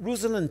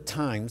Jerusalem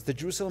Times,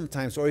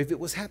 or if it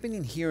was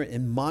happening here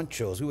in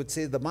Montrose, we would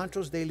say the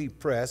Montrose Daily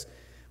Press,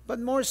 but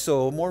more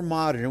so, more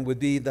modern, would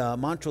be the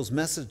Montrose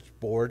message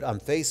board on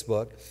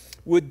Facebook,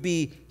 would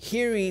be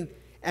hearing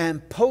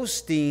and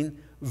posting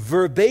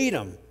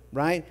verbatim,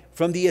 right,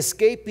 from the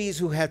escapees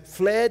who had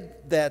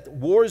fled that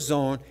war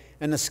zone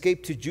and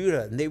escaped to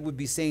Judah. And they would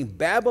be saying,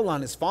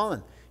 Babylon is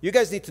fallen. You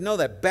guys need to know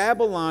that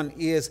Babylon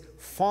is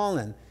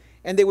fallen.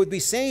 And they would be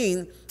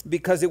saying,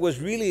 because it was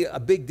really a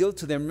big deal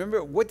to them.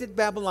 Remember, what did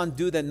Babylon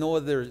do that no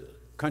other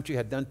country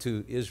had done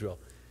to Israel?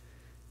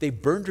 They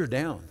burned her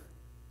down.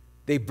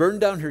 They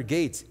burned down her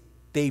gates.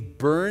 They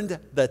burned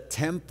the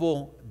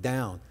temple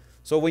down.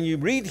 So when you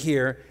read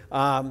here,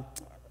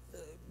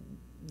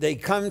 they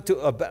come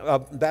to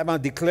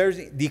Babylon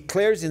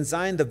declares in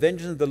Zion the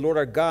vengeance of the Lord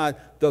our God,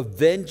 the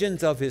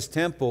vengeance of his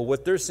temple.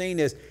 What they're saying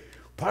is,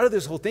 part of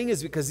this whole thing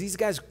is because these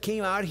guys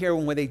came out here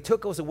when they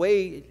took us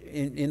away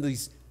in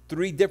these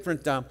three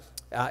different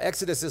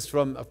exoduses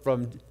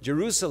from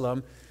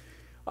Jerusalem.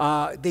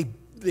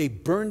 They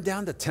burned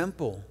down the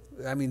temple.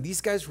 I mean,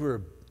 these guys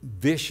were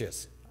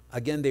vicious.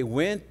 Again, they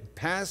went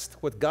past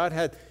what God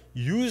had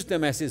used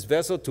them as his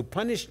vessel to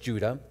punish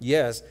Judah,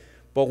 yes.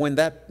 But when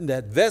that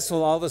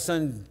vessel all of a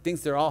sudden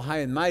thinks they're all high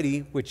and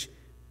mighty, which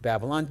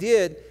Babylon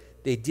did,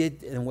 they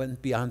did and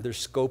went beyond their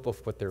scope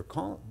of what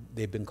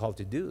they've been called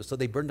to do. So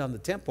they burned down the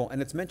temple,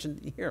 and it's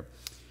mentioned here.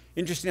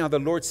 Interesting how the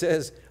Lord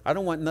says, I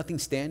don't want nothing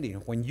standing.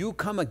 When you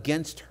come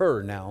against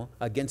her now,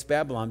 against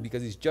Babylon,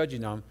 because he's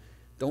judging them,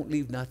 don't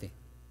leave nothing.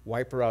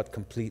 Wipe her out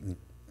completely.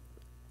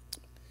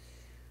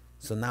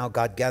 So now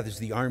God gathers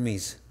the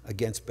armies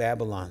against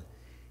Babylon.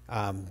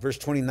 Verse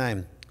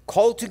 29,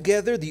 call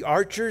together the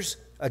archers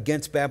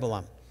against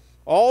Babylon.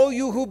 All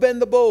you who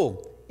bend the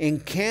bow,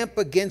 encamp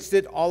against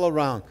it all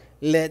around.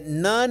 Let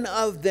none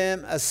of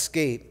them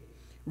escape.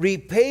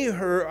 Repay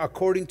her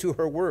according to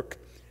her work,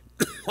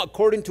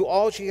 according to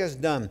all she has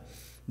done.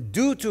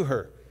 Do to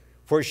her,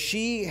 for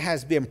she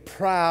has been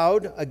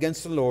proud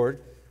against the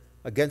Lord,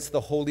 against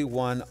the Holy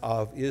One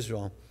of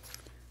Israel.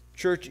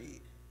 Church,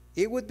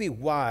 it would be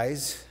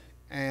wise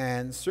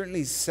and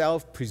certainly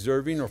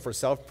self-preserving or for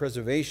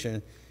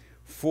self-preservation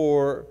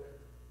for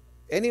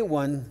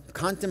anyone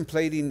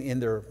contemplating in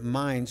their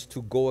minds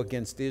to go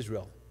against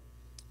Israel,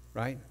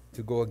 right?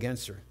 To go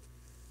against her.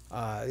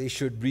 They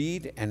should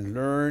read and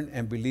learn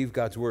and believe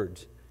God's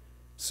words.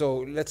 So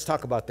let's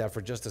talk about that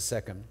for just a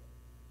second.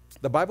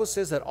 The Bible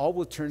says that all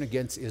will turn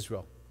against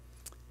Israel.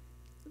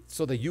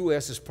 So the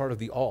U.S. is part of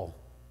the all.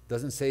 It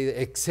doesn't say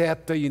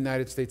except the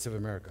United States of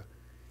America.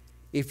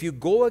 If you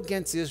go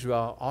against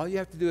Israel, all you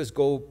have to do is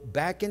go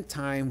back in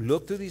time,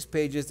 look through these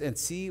pages, and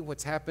see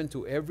what's happened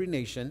to every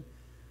nation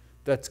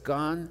that's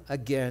gone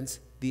against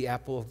the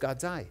apple of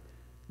God's eye.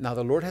 Now,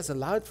 the Lord has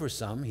allowed for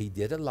some. He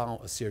did allow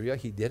Assyria.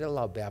 He did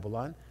allow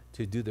Babylon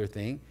to do their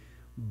thing.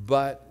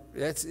 But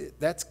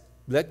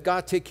let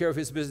God take care of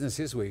his business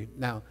his way.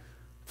 Now,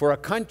 for a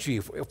country,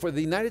 for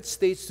the United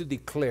States to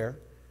declare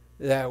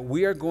that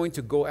we are going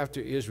to go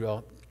after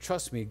Israel,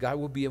 trust me, God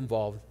will be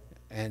involved,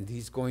 and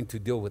he's going to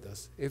deal with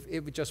us if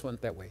it just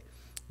went that way,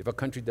 if a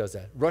country does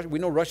that. We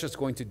know Russia's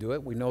going to do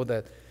it. We know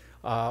that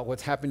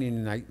what's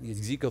happening in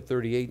Ezekiel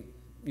 38,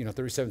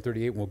 37,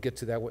 38, we'll get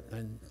to that.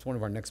 And it's one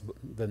of our next,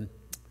 then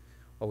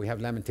we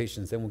have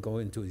Lamentations, then we'll go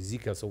into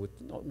Ezekiel, so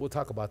we'll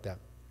talk about that.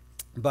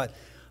 But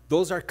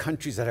those are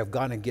countries that have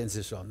gone against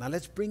Israel. Now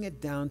let's bring it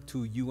down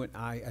to you and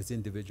I as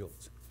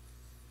individuals.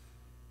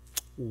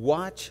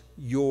 Watch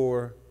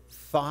your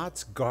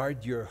thoughts,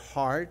 guard your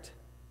heart,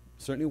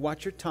 certainly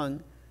watch your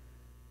tongue,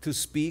 to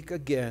speak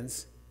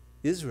against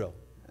Israel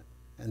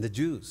and the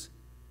Jews.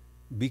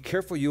 Be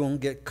careful you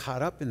won't get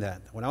caught up in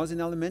that. When I was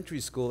in elementary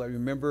school, I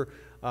remember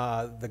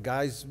the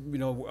guys,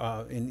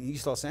 in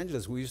East Los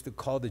Angeles, we used to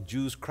call the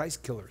Jews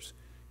Christ killers.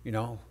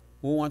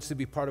 Who wants to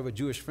be part of a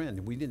Jewish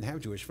friend? We didn't have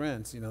Jewish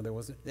friends. There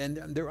wasn't, and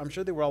I'm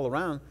sure they were all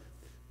around.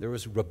 There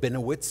was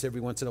Rabinowitz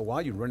every once in a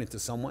while. You'd run into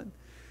someone,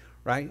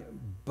 right?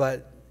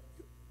 But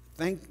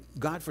thank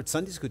God for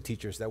Sunday school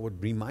teachers that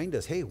would remind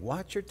us, hey,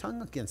 watch your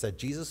tongue against that.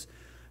 Jesus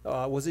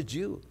was a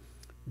Jew.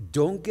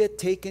 Don't get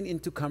taken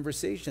into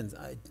conversations.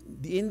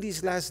 In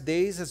these last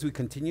days, as we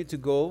continue to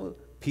go,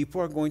 people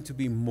are going to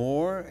be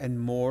more and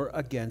more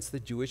against the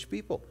Jewish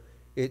people.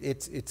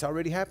 It's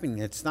already happening.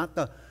 It's not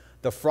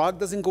the frog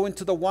doesn't go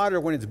into the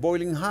water when it's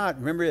boiling hot.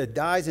 Remember, it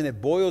dies and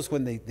it boils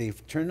when they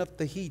turn up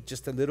the heat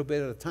just a little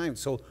bit at a time.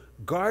 So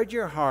guard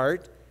your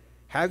heart.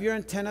 Have your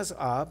antennas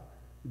up.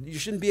 You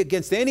shouldn't be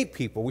against any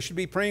people. We should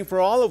be praying for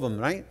all of them,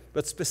 right?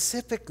 But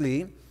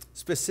specifically,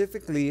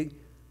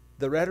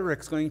 the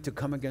rhetoric's going to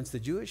come against the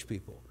Jewish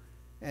people.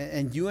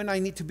 And you and I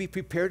need to be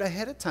prepared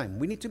ahead of time.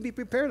 We need to be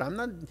prepared. I'm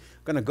not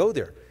going to go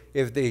there.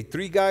 If the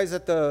three guys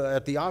at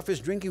the office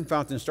drinking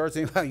fountain start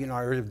saying, well,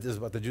 I heard this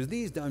about the Jews,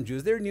 these dumb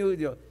Jews, they're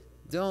new,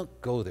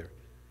 don't go there.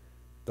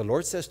 The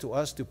Lord says to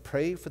us to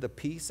pray for the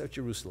peace of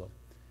Jerusalem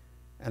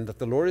and that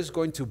the Lord is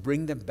going to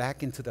bring them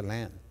back into the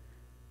land.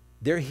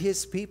 They're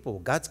his people.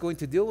 God's going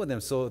to deal with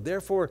them. So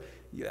therefore,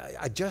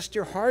 adjust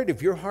your heart.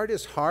 If your heart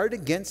is hard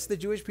against the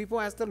Jewish people,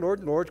 ask the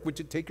Lord, Lord, would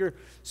you take your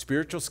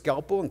spiritual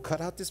scalpel and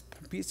cut out this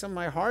piece of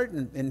my heart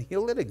and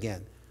heal it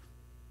again?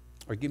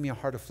 Or give me a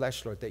heart of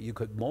flesh, Lord, that you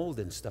could mold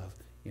and stuff.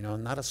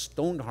 Not a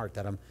stone heart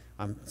that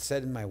I'm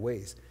set in my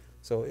ways.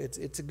 So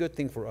it's a good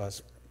thing for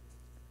us.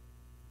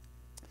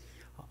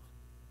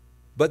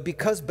 But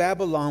because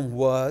Babylon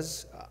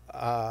was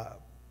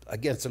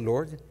against the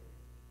Lord,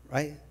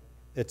 right?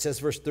 It says,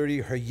 verse 30,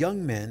 her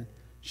young men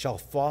shall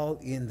fall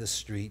in the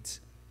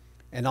streets,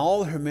 and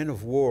all her men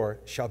of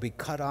war shall be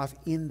cut off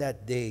in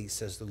that day,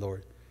 says the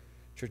Lord.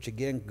 Church,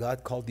 again,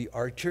 God called the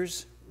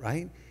archers,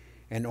 right?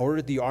 and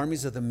ordered the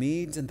armies of the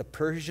Medes and the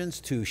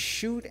Persians to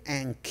shoot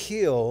and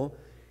kill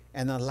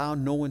and allow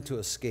no one to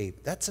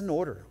escape. That's an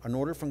order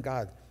from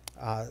God.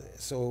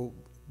 So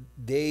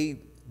they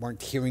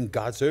weren't hearing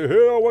God say, hey,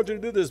 I want you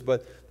to do this.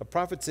 But the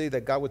prophets say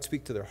that God would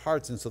speak to their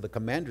hearts. And so the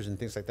commanders and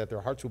things like that,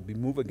 their hearts would be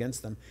moved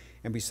against them.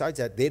 And besides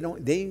that,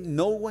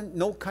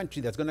 no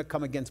country that's going to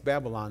come against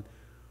Babylon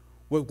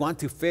would want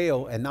to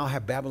fail and now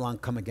have Babylon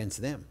come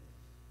against them.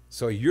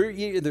 So you're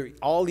either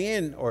all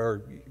in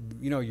or,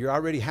 you're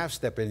already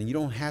half-step in, and you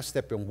don't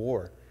half-step in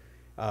war.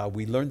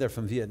 We learned that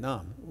from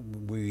Vietnam.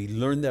 We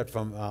learned that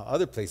from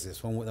other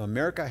places. When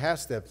America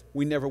half-steps,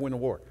 we never win a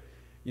war.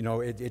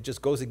 It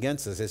just goes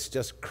against us. It's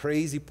just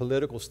crazy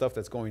political stuff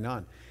that's going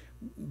on.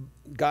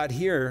 God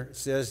here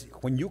says,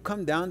 when you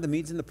come down, the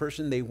Medes and the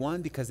Persians, they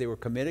won because they were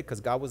committed,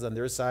 because God was on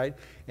their side,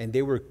 and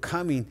they were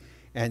coming.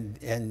 And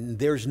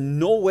there's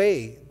no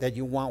way that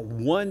you want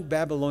one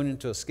Babylonian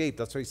to escape.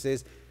 That's why he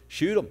says,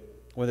 shoot them.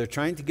 When they're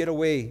trying to get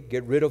away,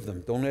 get rid of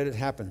them. Don't let it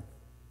happen.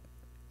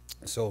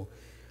 So,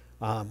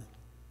 and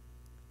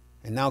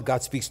now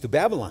God speaks to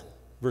Babylon.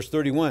 Verse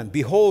 31,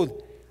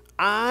 behold,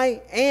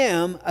 I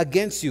am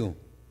against you,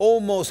 O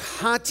most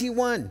haughty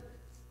one.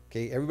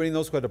 Okay, everybody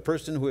knows what a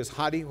person who is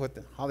haughty,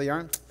 how they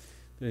are.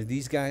 They're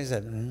these guys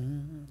that,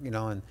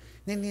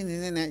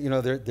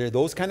 they're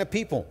those kind of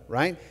people,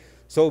 right?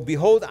 So,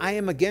 behold, I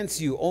am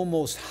against you, O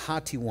most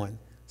haughty one,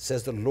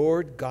 says the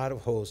Lord God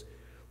of hosts.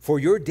 For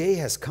your day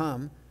has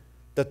come,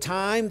 the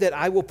time that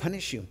I will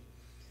punish you.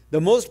 The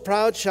most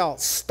proud shall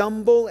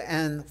stumble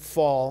and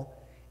fall,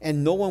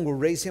 and no one will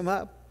raise him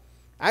up.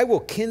 I will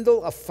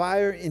kindle a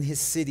fire in his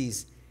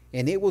cities,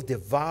 and it will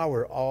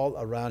devour all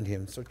around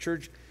him. So,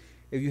 church,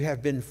 if you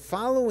have been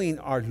following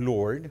our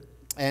Lord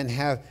and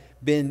have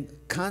been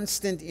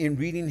constant in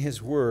reading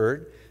his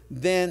word,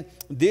 then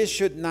this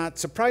should not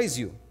surprise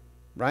you.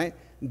 Right?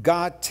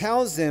 God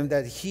tells them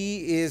that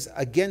he is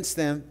against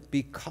them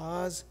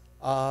because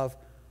of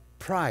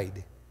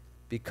pride.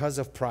 Because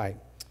of pride.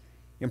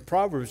 In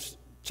Proverbs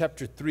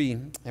chapter 3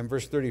 and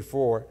verse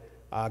 34,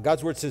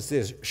 God's word says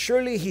this,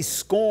 surely he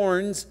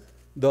scorns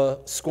the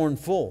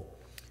scornful,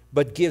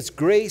 but gives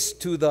grace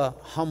to the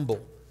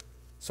humble.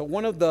 So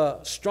one of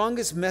the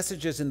strongest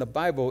messages in the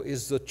Bible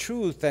is the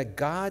truth that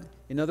God,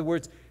 in other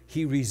words,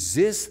 he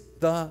resists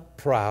the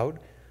proud,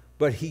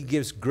 but he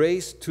gives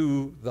grace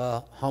to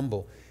the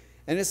humble.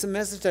 And it's a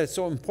message that is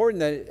so important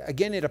that,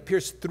 again, it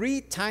appears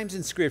 3 times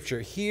in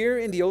Scripture. Here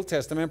in the Old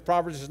Testament,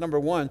 Proverbs is number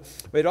 1,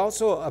 but it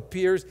also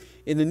appears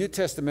in the New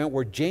Testament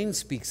where James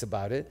speaks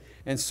about it,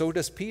 and so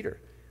does Peter.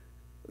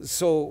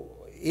 So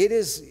it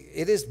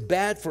is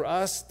bad for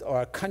us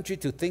or a country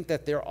to think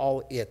that they're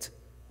all it,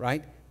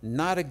 right?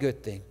 Not a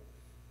good thing.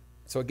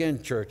 So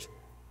again, church,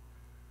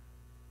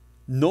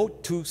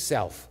 note to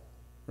self,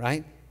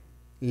 right?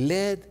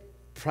 Let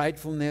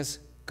pridefulness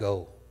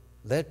go.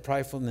 Let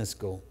pridefulness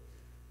go.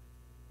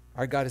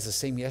 Our God is the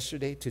same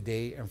yesterday,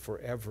 today, and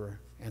forever.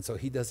 And so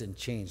he doesn't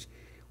change.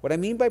 What I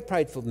mean by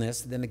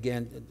pridefulness, then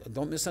again,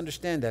 don't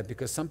misunderstand that,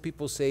 because some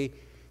people say,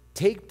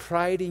 take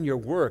pride in your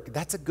work.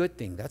 That's a good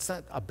thing. That's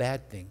not a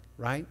bad thing,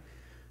 right?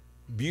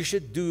 You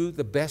should do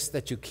the best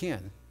that you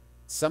can.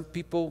 Some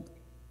people,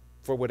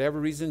 for whatever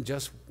reason,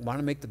 just want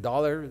to make the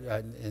dollar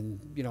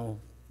and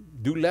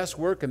do less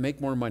work and make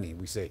more money,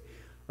 we say,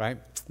 right?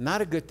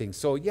 Not a good thing.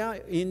 So yeah,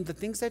 in the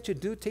things that you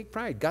do, take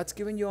pride. God's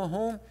given you a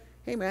home.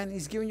 Hey man,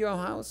 he's giving you a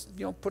house.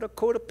 Put a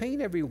coat of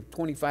paint every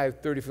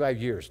 25, 35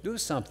 years. Do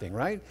something,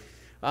 right?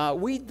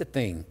 Weed the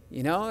thing,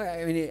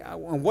 I mean,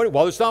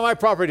 well, it's not my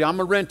property. I'm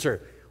a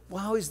renter.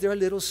 Well, is there a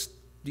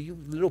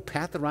little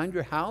path around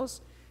your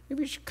house?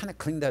 Maybe you should kind of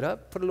clean that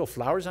up. Put a little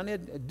flowers on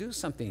it. Do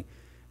something.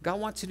 God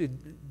wants you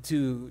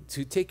to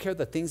take care of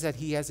the things that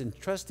he has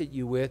entrusted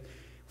you with.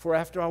 For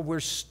after all, we're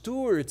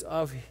stewards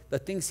of the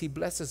things he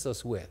blesses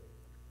us with.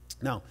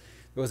 Now,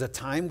 there was a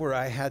time where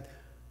I had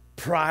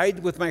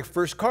pride with my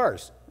first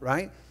cars,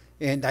 right?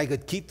 And I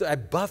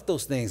buffed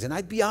those things, and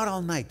I'd be out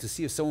all night to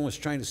see if someone was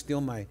trying to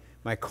steal my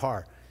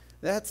car.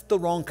 That's the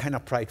wrong kind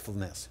of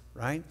pridefulness,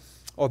 right?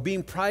 Or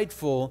being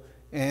prideful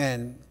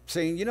and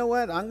saying, you know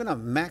what, I'm going to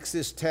max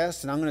this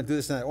test, and I'm going to do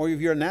this and that. Or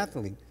if you're an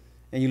athlete,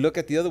 and you look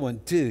at the other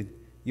one, dude,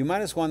 you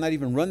might as well not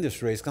even run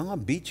this race, because I'm going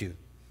to beat you.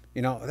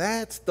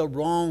 That's the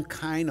wrong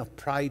kind of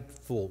pride,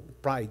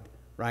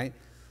 right?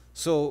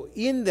 So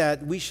in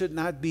that, we should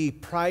not be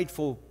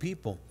prideful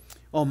people.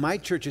 Oh, my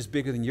church is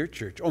bigger than your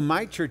church. Oh,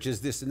 my church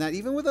is this and that,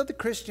 even with other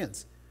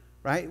Christians,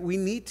 right? We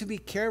need to be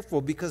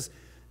careful because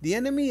the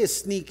enemy is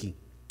sneaky,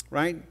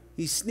 right?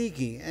 He's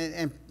sneaky,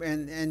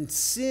 and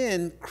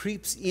sin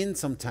creeps in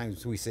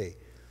sometimes, we say.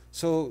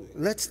 So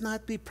let's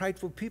not be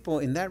prideful people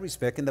in that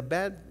respect. In the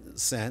bad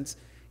sense,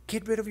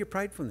 get rid of your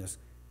pridefulness.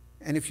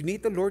 And if you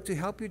need the Lord to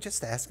help you,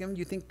 just ask him.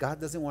 You think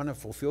God doesn't want to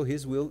fulfill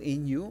his will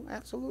in you?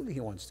 Absolutely, he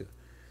wants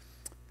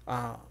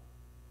to.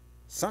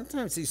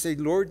 Sometimes you say,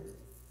 Lord,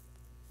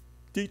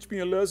 teach me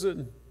a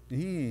lesson.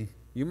 You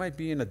might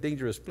be in a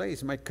dangerous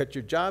place. You might cut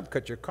your job,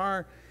 cut your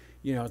car.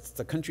 It's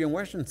the country and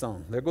western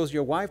song. There goes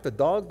your wife, the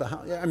dog, the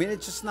house. I mean,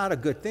 it's just not a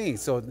good thing.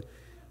 So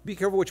be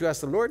careful what you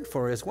ask the Lord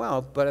for as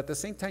well. But at the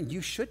same time,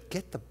 you should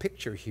get the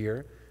picture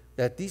here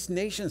that these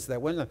nations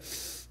that when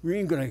we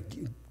ain't going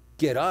to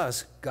get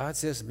us, God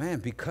says, man,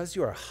 because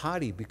you are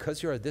haughty,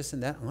 because you are this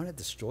and that, I'm going to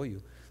destroy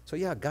you. So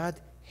yeah, God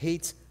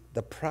hates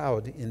the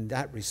proud in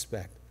that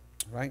respect,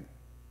 right?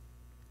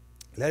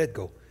 Let it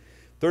go.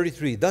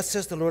 33, thus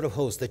says the Lord of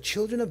hosts, the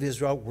children of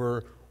Israel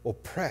were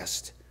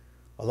oppressed,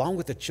 along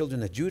with the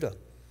children of Judah.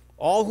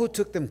 All who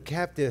took them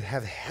captive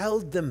have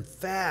held them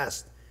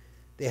fast.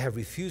 They have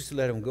refused to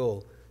let them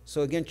go.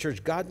 So again,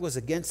 church, God was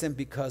against them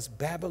because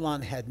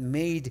Babylon had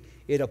made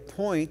it a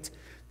point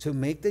to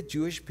make the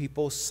Jewish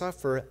people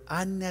suffer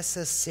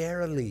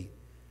unnecessarily.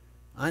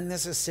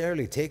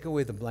 Unnecessarily. Take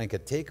away the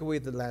blanket, take away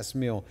the last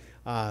meal,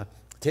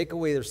 take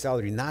away their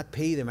salary, not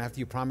pay them after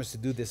you promised to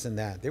do this and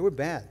that. They were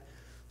bad.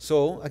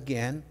 So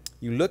again,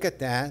 you look at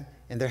that,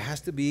 and there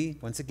has to be,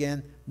 once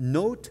again,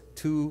 note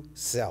to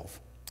self,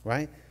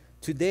 right?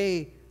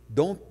 Today,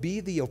 don't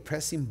be the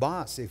oppressing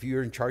boss if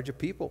you're in charge of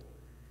people.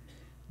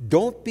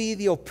 Don't be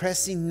the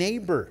oppressing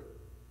neighbor,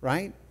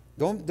 right?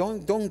 Don't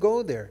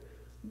go there.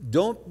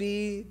 Don't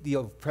be the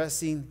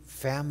oppressing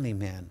family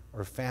man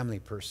or family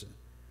person.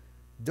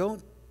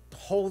 Don't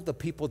hold the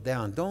people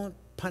down. Don't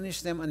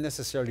punish them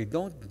unnecessarily.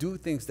 Don't do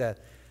things that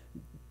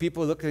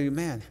people look at you,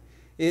 man,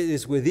 it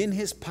is within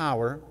his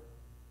power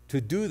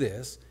to do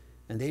this,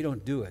 and they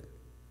don't do it.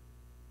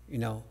 You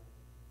know,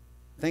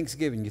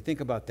 Thanksgiving, you think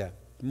about that.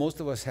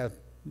 Most of us have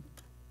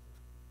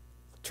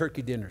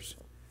turkey dinners.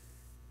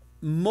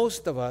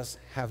 Most of us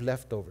have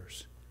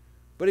leftovers.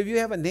 But if you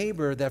have a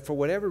neighbor that for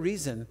whatever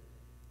reason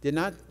did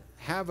not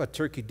have a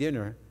turkey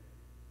dinner,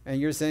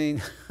 and you're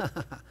saying,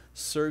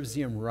 serves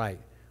him right,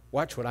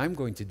 watch what I'm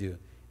going to do.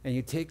 And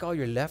you take all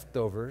your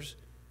leftovers,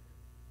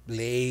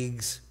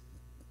 legs,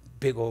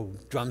 big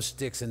old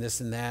drumsticks and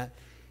this and that,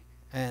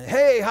 and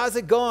hey, how's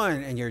it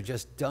going? And you're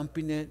just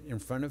dumping it in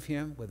front of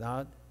him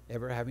without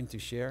ever having to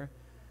share.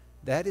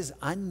 That is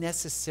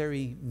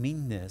unnecessary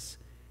meanness.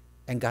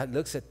 And God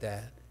looks at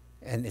that,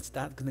 and it's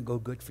not going to go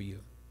good for you.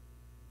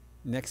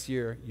 Next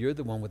year, you're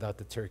the one without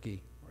the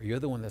turkey, or you're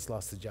the one that's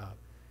lost the job.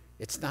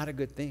 It's not a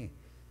good thing.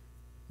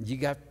 You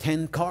got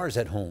 10 cars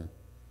at home.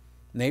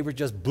 Neighbor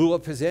just blew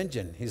up his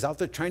engine. He's out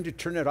there trying to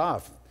turn it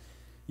off.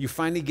 You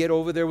finally get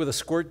over there with a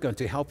squirt gun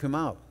to help him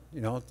out,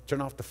 you know,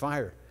 turn off the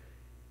fire.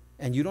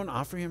 And you don't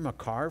offer him a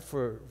car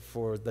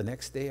for the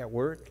next day at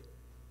work?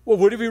 Well,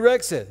 what if he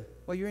wrecks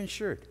it? Well, you're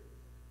insured.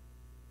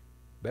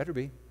 Better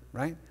be,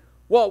 right?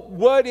 Well,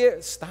 what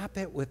if, stop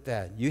it with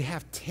that. You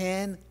have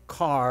 10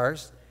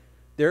 cars.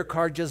 Their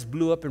car just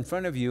blew up in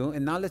front of you.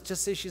 And now let's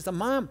just say she's a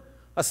mom,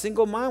 a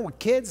single mom with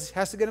kids,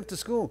 has to get them to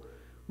school.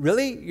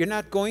 Really? You're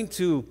not going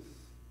to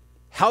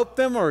help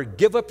them or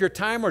give up your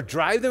time or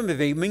drive them if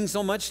they mean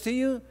so much to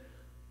you?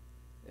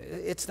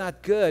 It's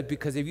not good,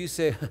 because if you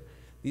say,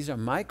 these are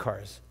my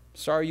cars,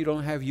 sorry you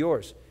don't have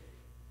yours,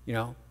 you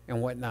know,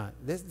 and whatnot.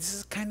 This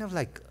is kind of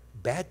like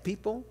bad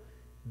people.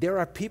 There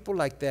are people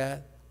like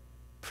that.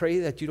 Pray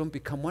that you don't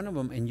become one of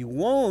them, and you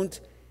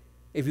won't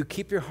if you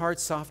keep your heart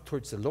soft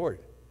towards the Lord.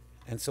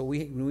 And so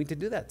we need to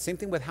do that. Same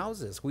thing with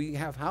houses. We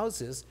have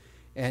houses,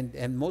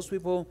 and most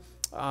people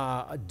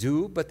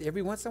do, but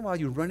every once in a while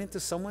you run into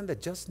someone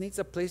that just needs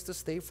a place to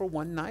stay for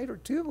one night or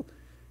two.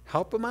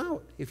 Help them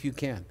out if you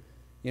can.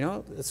 You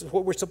know, this is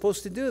what we're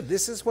supposed to do.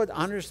 This is what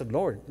honors the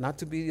Lord, not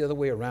to be the other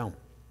way around.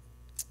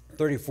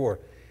 34.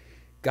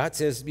 God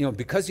says, you know,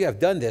 because you have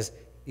done this,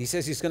 he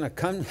says he's going to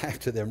come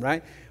after them,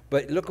 right?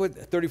 But look what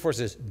 34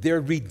 says.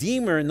 Their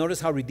Redeemer, and notice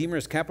how Redeemer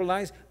is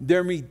capitalized.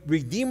 Their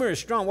Redeemer is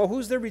strong. Well,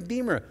 who's their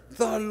Redeemer?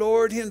 The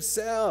Lord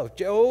himself.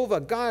 Jehovah,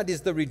 God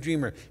is the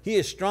Redeemer. He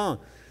is strong.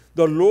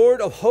 The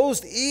Lord of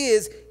hosts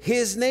is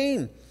his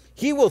name.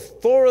 He will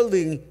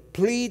thoroughly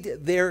plead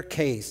their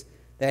case,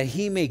 that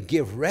he may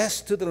give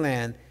rest to the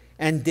land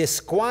and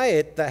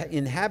disquiet the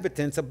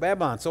inhabitants of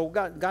Babylon. So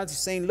God's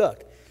saying,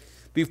 look,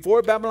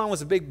 before Babylon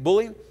was a big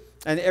bully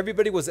and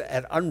everybody was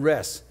at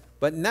unrest,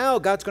 but now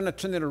God's going to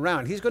turn it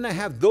around. He's going to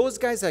have those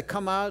guys that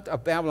come out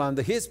of Babylon,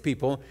 his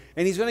people,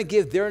 and he's going to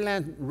give their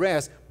land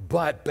rest.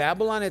 But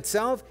Babylon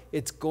itself,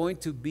 it's going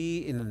to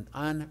be in an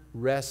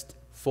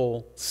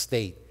unrestful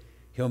state.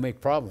 He'll make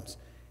problems.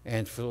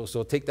 And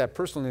so take that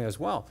personally as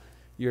well.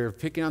 You're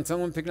picking on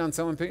someone.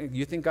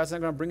 You think God's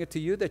not going to bring it to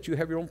you, that you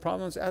have your own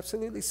problems?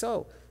 Absolutely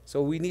so.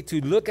 So we need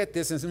to look at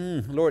this and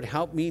say, Lord,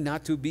 help me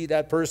not to be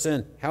that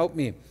person. Help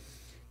me.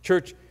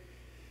 Church,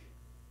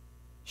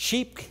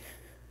 sheep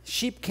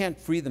can't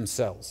free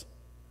themselves,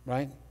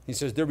 right? He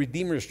says their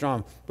Redeemer is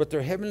strong, but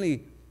their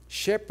heavenly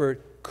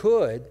shepherd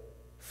could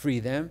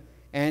free them,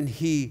 and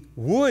he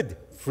would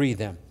free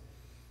them.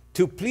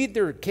 To plead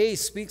their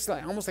case speaks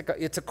like almost like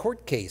it's a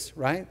court case,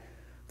 right?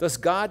 Thus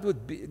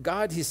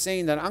God, he's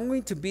saying that I'm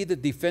going to be the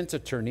defense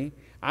attorney,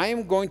 I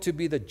am going to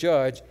be the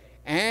judge,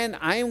 and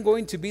I am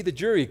going to be the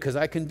jury, because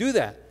I can do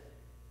that.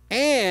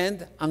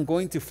 And I'm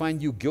going to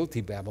find you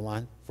guilty,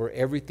 Babylon, for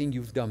everything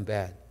you've done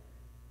bad.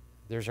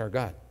 There's our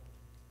God.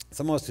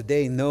 Some of us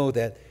today know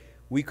that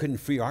we couldn't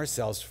free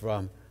ourselves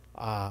from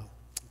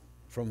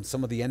from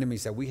some of the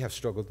enemies that we have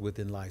struggled with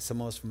in life.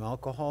 Some of us from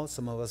alcohol,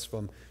 some of us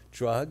from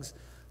drugs,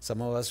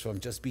 some of us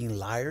from just being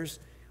liars.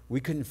 We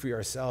couldn't free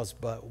ourselves,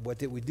 but what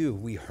did we do?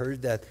 We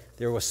heard that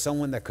there was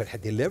someone that could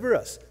deliver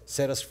us,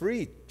 set us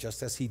free,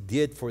 just as he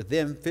did for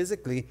them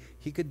physically,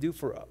 he could do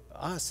for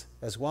us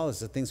as well as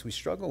the things we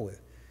struggle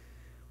with.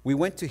 We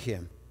went to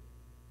him,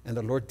 and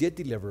the Lord did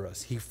deliver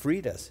us. He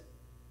freed us.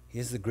 He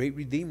is the great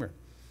Redeemer.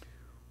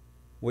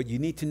 What you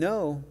need to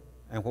know,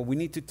 and what we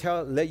need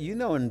to let you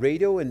know on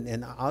radio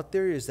and out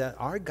there, is that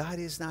our God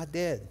is not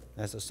dead.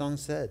 As the song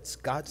says,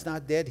 God's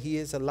not dead, he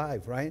is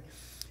alive, right?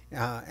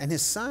 And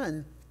his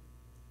son,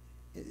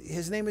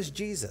 his name is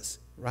Jesus,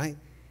 right?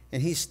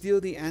 And he's still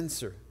the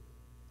answer.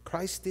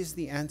 Christ is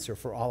the answer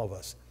for all of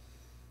us.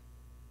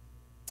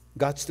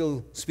 God,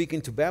 still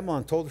speaking to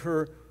Babylon, told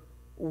her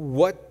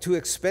what to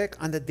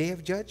expect on the day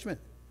of judgment.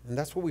 And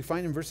that's what we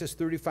find in verses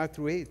 35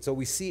 through 8. So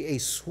we see a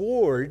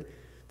sword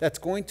that's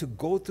going to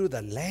go through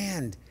the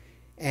land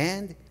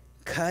and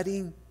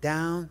cutting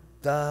down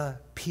the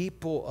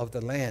people of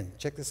the land.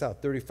 Check this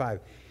out, 35.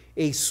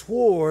 A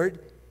sword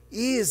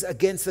is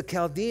against the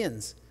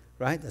Chaldeans,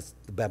 right? That's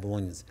the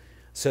Babylonians,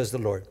 says the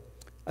Lord.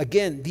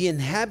 Again, the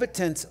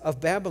inhabitants of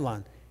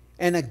Babylon,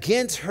 and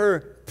against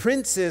her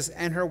princes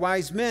and her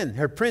wise men,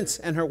 her prince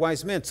and her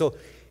wise men. So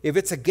if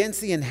it's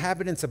against the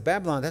inhabitants of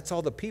Babylon, that's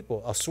all the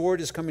people. A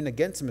sword is coming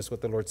against them, is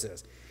what the Lord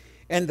says.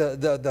 And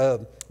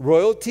the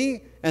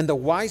royalty and the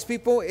wise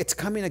people, it's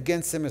coming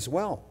against them as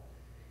well.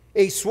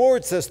 A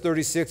sword, says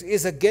 36,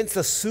 is against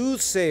the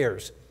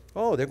soothsayers.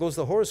 Oh, there goes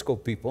the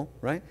horoscope people,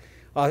 right?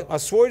 A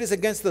sword is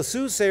against the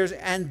soothsayers,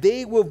 and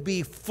they will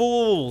be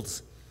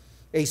fools.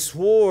 A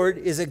sword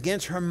is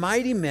against her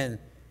mighty men,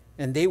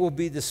 and they will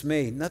be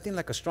dismayed. Nothing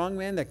like a strong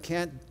man that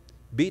can't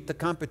beat the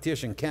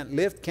competition, can't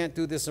lift, can't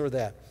do this or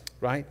that,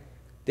 right?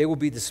 They will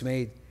be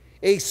dismayed.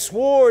 A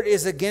sword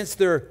is against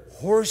their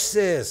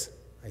horses.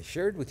 I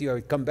shared with you, I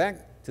would come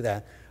back to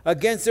that.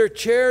 Against their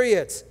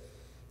chariots,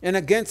 and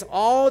against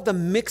all the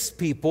mixed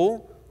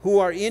people who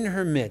are in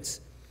her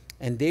midst.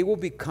 And they will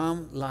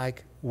become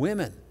like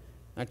women.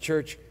 Now,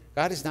 church,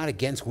 God is not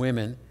against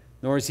women,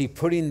 nor is he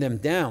putting them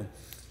down.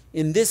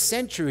 In this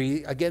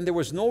century, again, there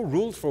was no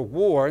rules for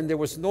war, and there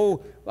was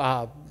no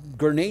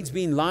grenades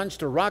being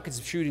launched or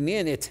rockets shooting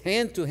in. It's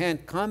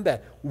hand-to-hand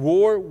combat.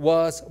 War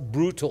was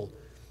brutal,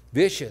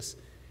 vicious.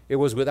 It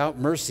was without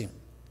mercy.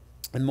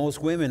 And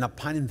most women,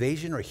 upon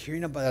invasion or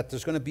hearing about that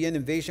there's going to be an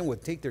invasion,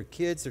 would take their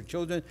kids, their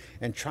children,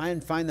 and try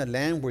and find a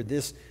land where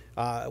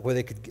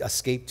they could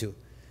escape to.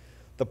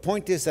 The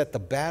point is that the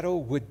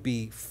battle would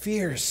be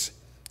fierce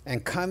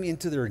and come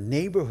into their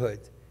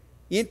neighborhoods,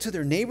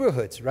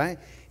 right?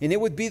 And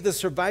it would be the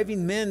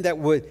surviving men that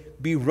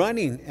would be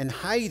running and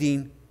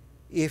hiding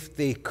if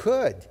they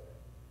could.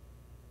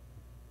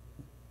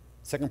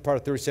 Second part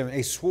of 37,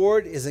 a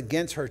sword is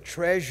against her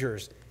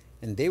treasures,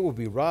 and they will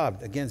be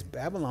robbed. Against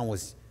Babylon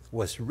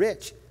was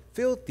rich,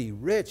 filthy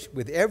rich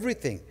with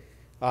everything.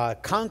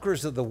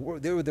 Conquerors of the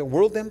world. They were the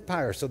world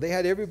empire, so they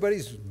had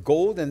everybody's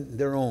gold and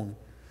their own.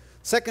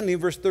 Secondly,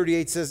 verse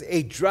 38 says,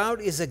 a drought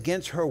is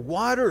against her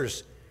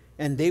waters,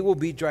 and they will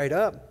be dried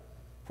up.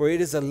 For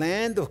it is a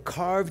land of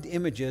carved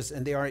images,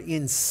 and they are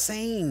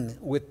insane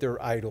with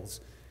their idols.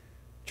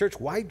 Church,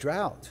 why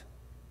drought?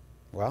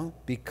 Well,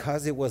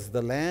 because it was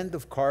the land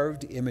of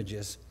carved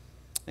images,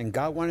 and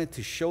God wanted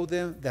to show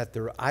them that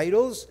their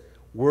idols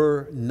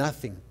were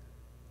nothing.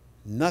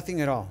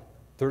 Nothing at all.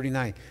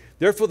 39.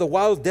 Therefore the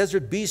wild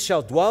desert beast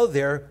shall dwell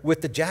there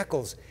with the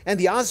jackals, and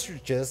the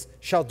ostriches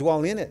shall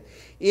dwell in it.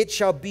 It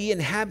shall be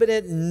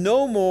inhabited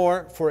no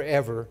more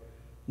forever,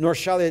 nor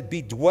shall it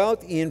be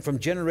dwelt in from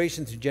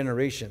generation to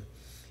generation.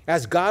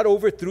 As God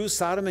overthrew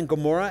Sodom and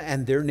Gomorrah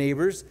and their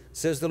neighbors,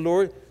 says the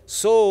Lord,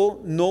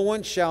 so no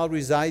one shall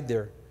reside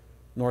there,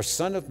 nor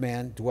son of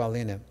man dwell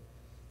in it.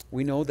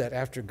 We know that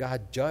after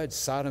God judged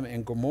Sodom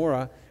and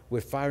Gomorrah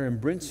with fire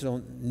and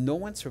brimstone, no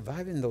one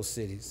survived in those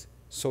cities.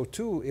 So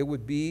too, it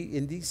would be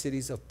in these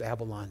cities of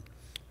Babylon,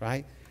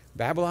 right?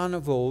 Babylon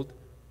of old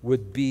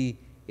would be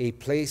a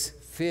place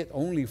fit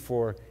only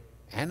for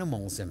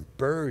animals and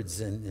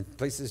birds and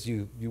places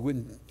you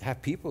wouldn't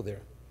have people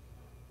there.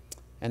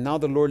 And now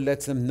the Lord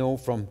lets them know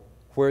from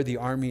where the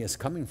army is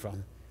coming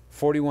from.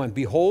 41,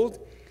 behold,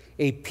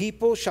 a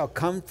people shall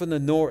come from the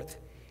north,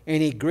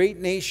 and a great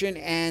nation,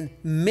 and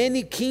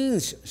many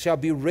kings shall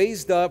be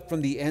raised up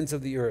from the ends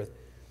of the earth.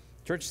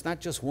 Church, it's not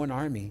just one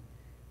army.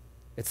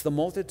 It's the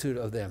multitude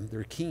of them.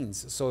 They're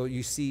kings. So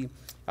you see,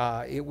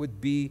 it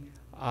would be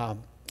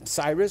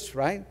Cyrus,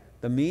 right?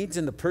 The Medes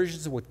and the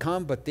Persians would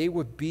come, but they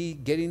would be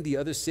getting the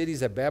other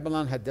cities that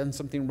Babylon had done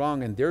something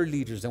wrong, and their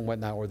leaders and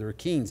whatnot, or their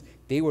kings,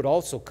 they would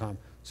also come.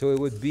 So it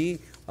would be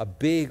a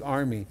big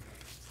army.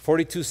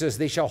 42 says,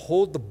 they shall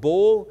hold the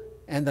bow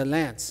and the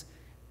lance,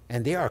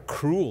 and they are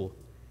cruel,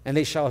 and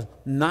they shall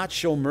not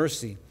show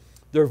mercy.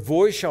 Their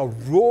voice shall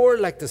roar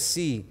like the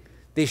sea.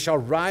 They shall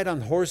ride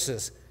on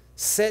horses,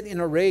 set in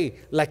array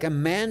like a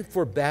man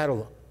for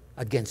battle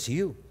against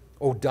you,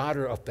 O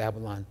daughter of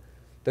Babylon.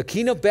 The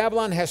king of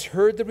Babylon has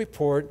heard the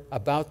report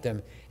about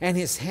them, and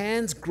his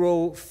hands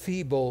grow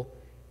feeble,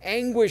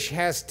 Anguish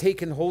has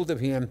taken hold of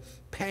him,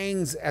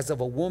 pangs as of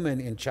a woman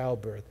in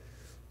childbirth.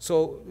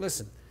 So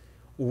listen,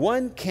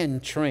 one can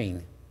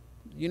train.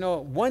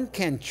 One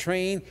can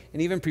train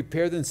and even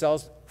prepare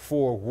themselves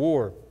for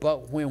war.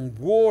 But when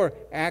war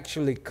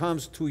actually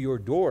comes to your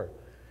door,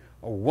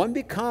 one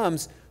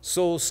becomes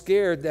so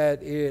scared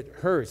that it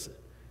hurts.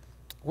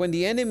 When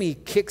the enemy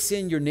kicks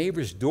in your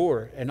neighbor's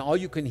door and all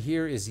you can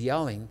hear is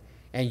yelling,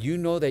 and you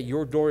know that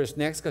your door is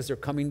next because they're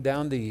coming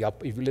down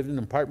if you live in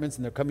apartments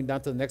and they're coming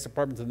down to the next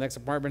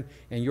apartment,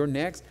 and you're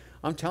next,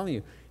 I'm telling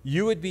you,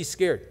 you would be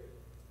scared.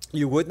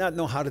 You would not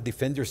know how to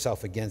defend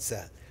yourself against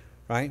that,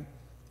 right?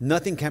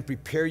 Nothing can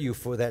prepare you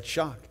for that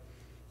shock.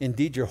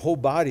 Indeed, your whole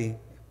body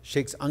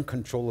shakes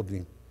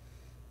uncontrollably.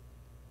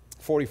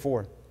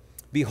 44.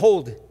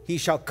 Behold, he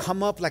shall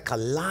come up like a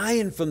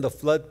lion from the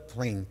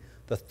floodplain,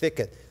 the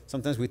thicket.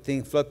 Sometimes we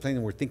think floodplain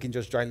and we're thinking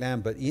just dry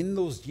land, but in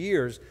those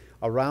years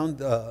around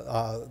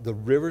the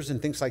rivers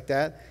and things like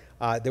that,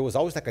 there was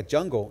always like a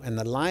jungle, and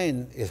the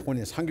lion, when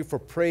it's hungry for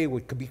prey,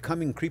 would be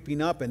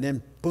creeping up, and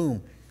then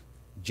boom,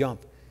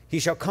 jump. He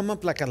shall come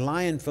up like a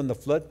lion from the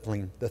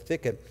floodplain, the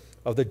thicket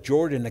of the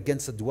Jordan,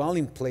 against the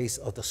dwelling place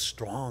of the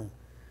strong.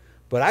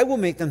 But I will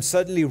make them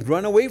suddenly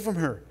run away from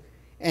her.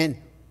 And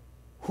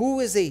who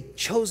is a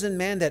chosen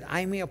man that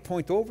I may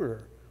appoint over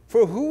her?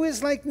 For who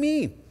is like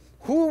me?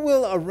 Who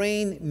will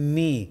arraign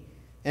me?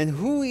 And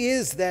who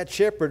is that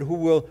shepherd who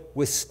will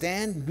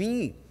withstand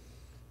me?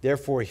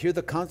 Therefore, hear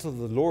the counsel of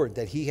the Lord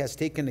that he has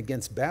taken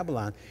against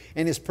Babylon,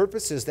 and his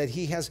purposes that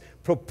he has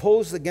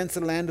proposed against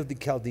the land of the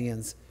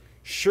Chaldeans.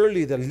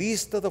 Surely the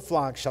least of the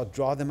flock shall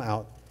draw them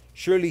out.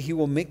 Surely he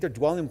will make their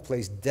dwelling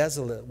place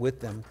desolate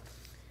with them.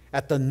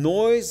 At the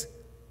noise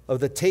of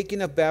the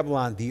taking of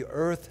Babylon, the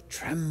earth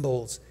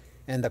trembles,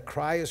 and the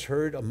cry is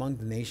heard among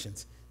the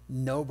nations.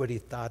 Nobody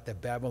thought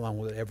that Babylon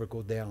would ever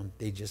go down.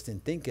 They just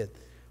didn't think it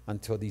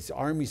until these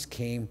armies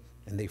came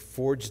and they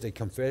forged a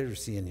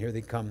confederacy, and here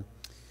they come.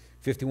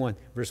 51,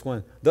 verse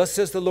 1. Thus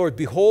says the Lord,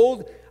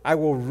 behold, I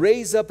will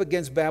raise up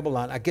against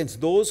Babylon,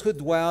 against those who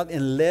dwell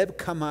in Leb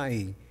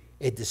Kamai,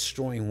 a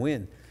destroying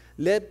wind.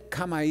 Leb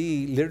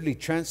Kamai, literally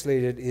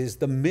translated, is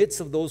the midst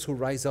of those who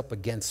rise up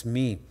against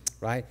me,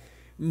 right?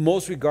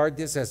 Most regard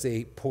this as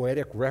a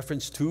poetic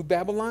reference to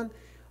Babylon,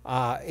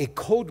 a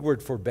code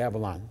word for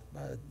Babylon.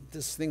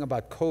 This thing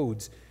about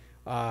codes,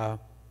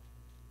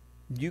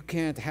 you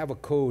can't have a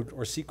code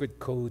or secret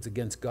codes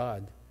against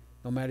God,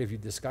 no matter if you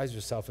disguise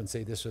yourself and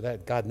say this or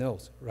that. God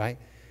knows, right?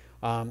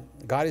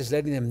 God is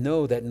letting them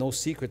know that no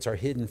secrets are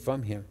hidden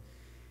from him.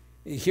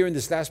 Here in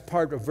this last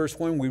part of verse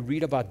 1, we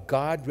read about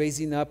God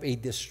raising up a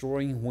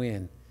destroying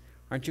wind.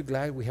 Aren't you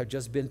glad we have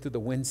just been through the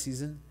wind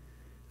season?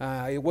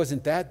 It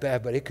wasn't that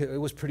bad, but it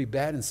was pretty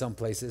bad in some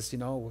places,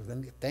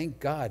 Thank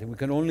God. And we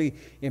can only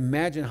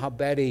imagine how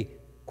bad a,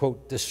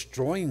 quote,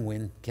 destroying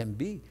wind can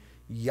be.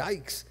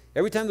 Yikes.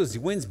 Every time those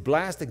winds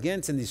blast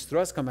against and these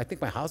thrusts come, I think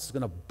my house is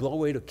going to blow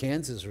away to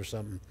Kansas or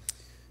something.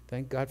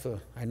 Thank God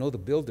I know the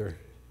builder.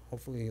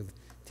 Hopefully he'll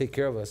take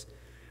care of us.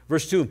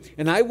 Verse 2,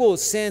 and I will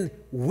send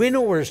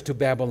winnowers to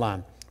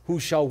Babylon, who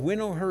shall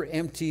winnow her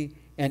empty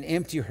and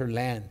empty her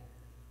land.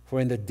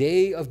 For in the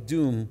day of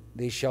doom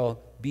they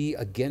shall be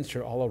against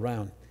her all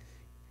around.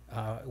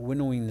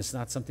 Winnowing is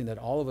not something that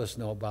all of us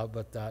know about,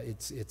 but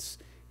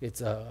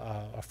it's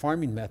a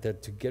farming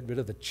method to get rid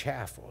of the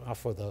chaff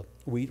off of the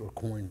wheat or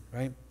corn,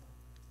 right?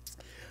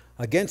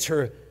 Against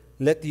her,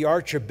 let the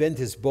archer bend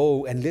his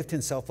bow and lift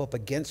himself up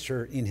against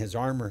her in his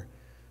armor.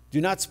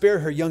 Do not spare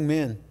her young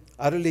men.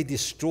 Utterly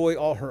destroy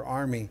all her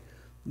army.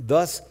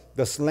 Thus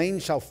the slain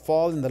shall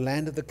fall in the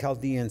land of the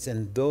Chaldeans,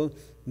 and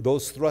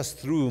those thrust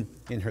through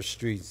in her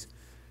streets.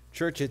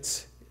 Church,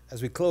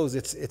 as we close,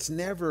 it's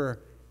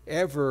never,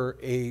 ever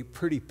a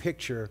pretty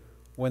picture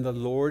when the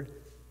Lord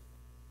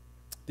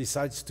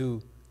decides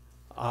to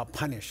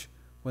punish,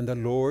 when the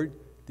Lord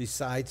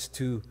decides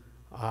to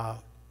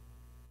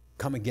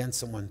come against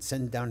someone,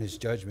 send down his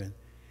judgment.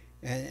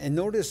 And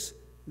notice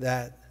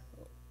that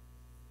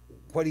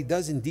what he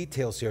does in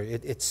details here,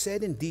 it's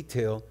said in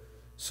detail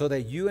so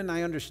that you and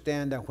I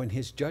understand that when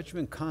his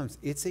judgment comes,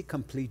 it's a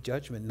complete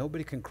judgment.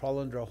 Nobody can crawl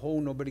under a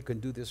hole. Nobody can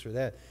do this or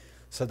that.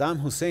 Saddam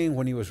Hussein,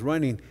 when he was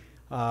running,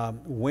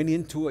 went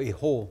into a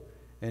hole,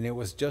 and it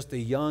was just a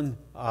young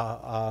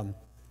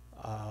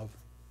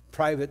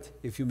private,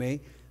 if you may,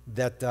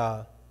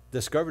 that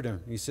discovered him.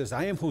 He says,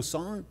 I am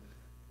Hussein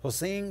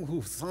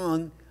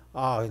Hussein,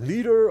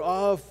 leader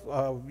of,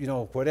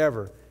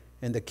 whatever.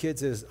 And the kid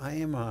says, I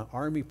am an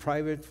army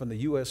private from the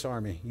U.S.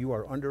 Army. You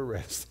are under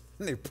arrest.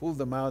 And they pulled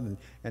him out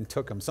and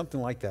took him, something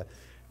like that,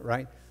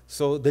 right?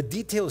 So the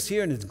details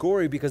here, and it's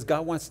gory because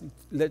God wants to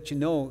let you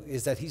know,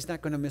 is that he's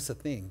not going to miss a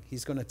thing.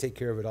 He's going to take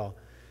care of it all.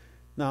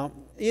 Now,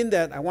 in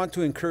that, I want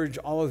to encourage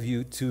all of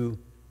you to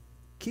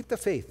keep the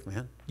faith,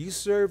 man. You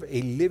serve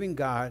a living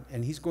God,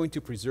 and he's going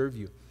to preserve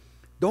you.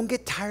 Don't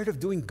get tired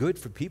of doing good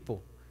for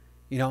people.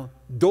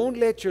 Don't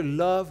let your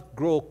love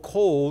grow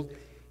cold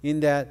in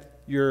that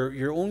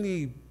you're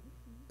only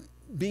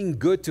being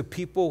good to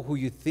people who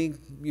you think,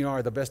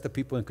 are the best of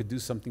people and could do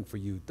something for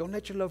you. Don't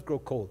let your love grow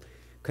cold.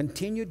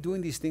 Continue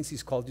doing these things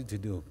He's called you to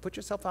do. Put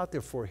yourself out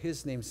there for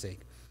His name's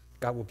sake.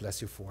 God will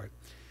bless you for it.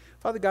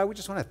 Father God, we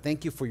just want to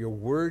thank you for your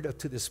word up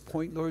to this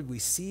point, Lord. We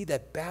see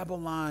that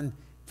Babylon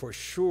for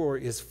sure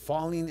is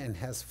falling and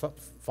has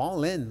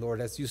fallen,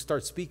 Lord, as you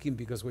start speaking,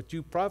 because what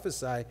you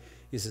prophesy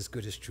is as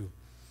good as true.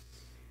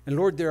 And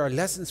Lord, there are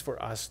lessons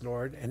for us,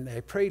 Lord, and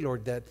I pray,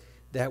 Lord,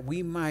 that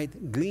we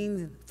might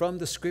glean from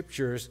the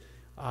scriptures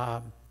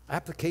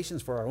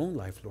applications for our own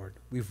life, Lord.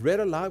 We've read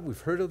a lot,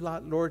 we've heard a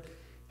lot, Lord.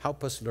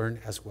 Help us learn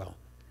as well.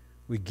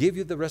 We give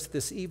you the rest of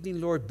this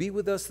evening, Lord. Be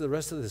with us the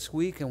rest of this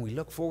week, and we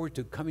look forward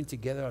to coming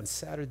together on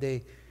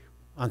Sunday,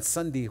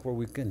 where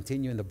we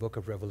continue in the book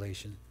of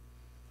Revelation.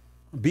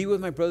 Be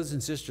with my brothers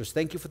and sisters.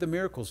 Thank you for the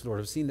miracles, Lord.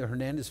 I've seen the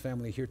Hernandez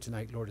family here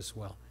tonight, Lord, as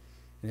well.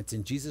 And it's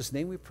in Jesus'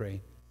 name we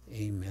pray.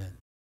 Amen.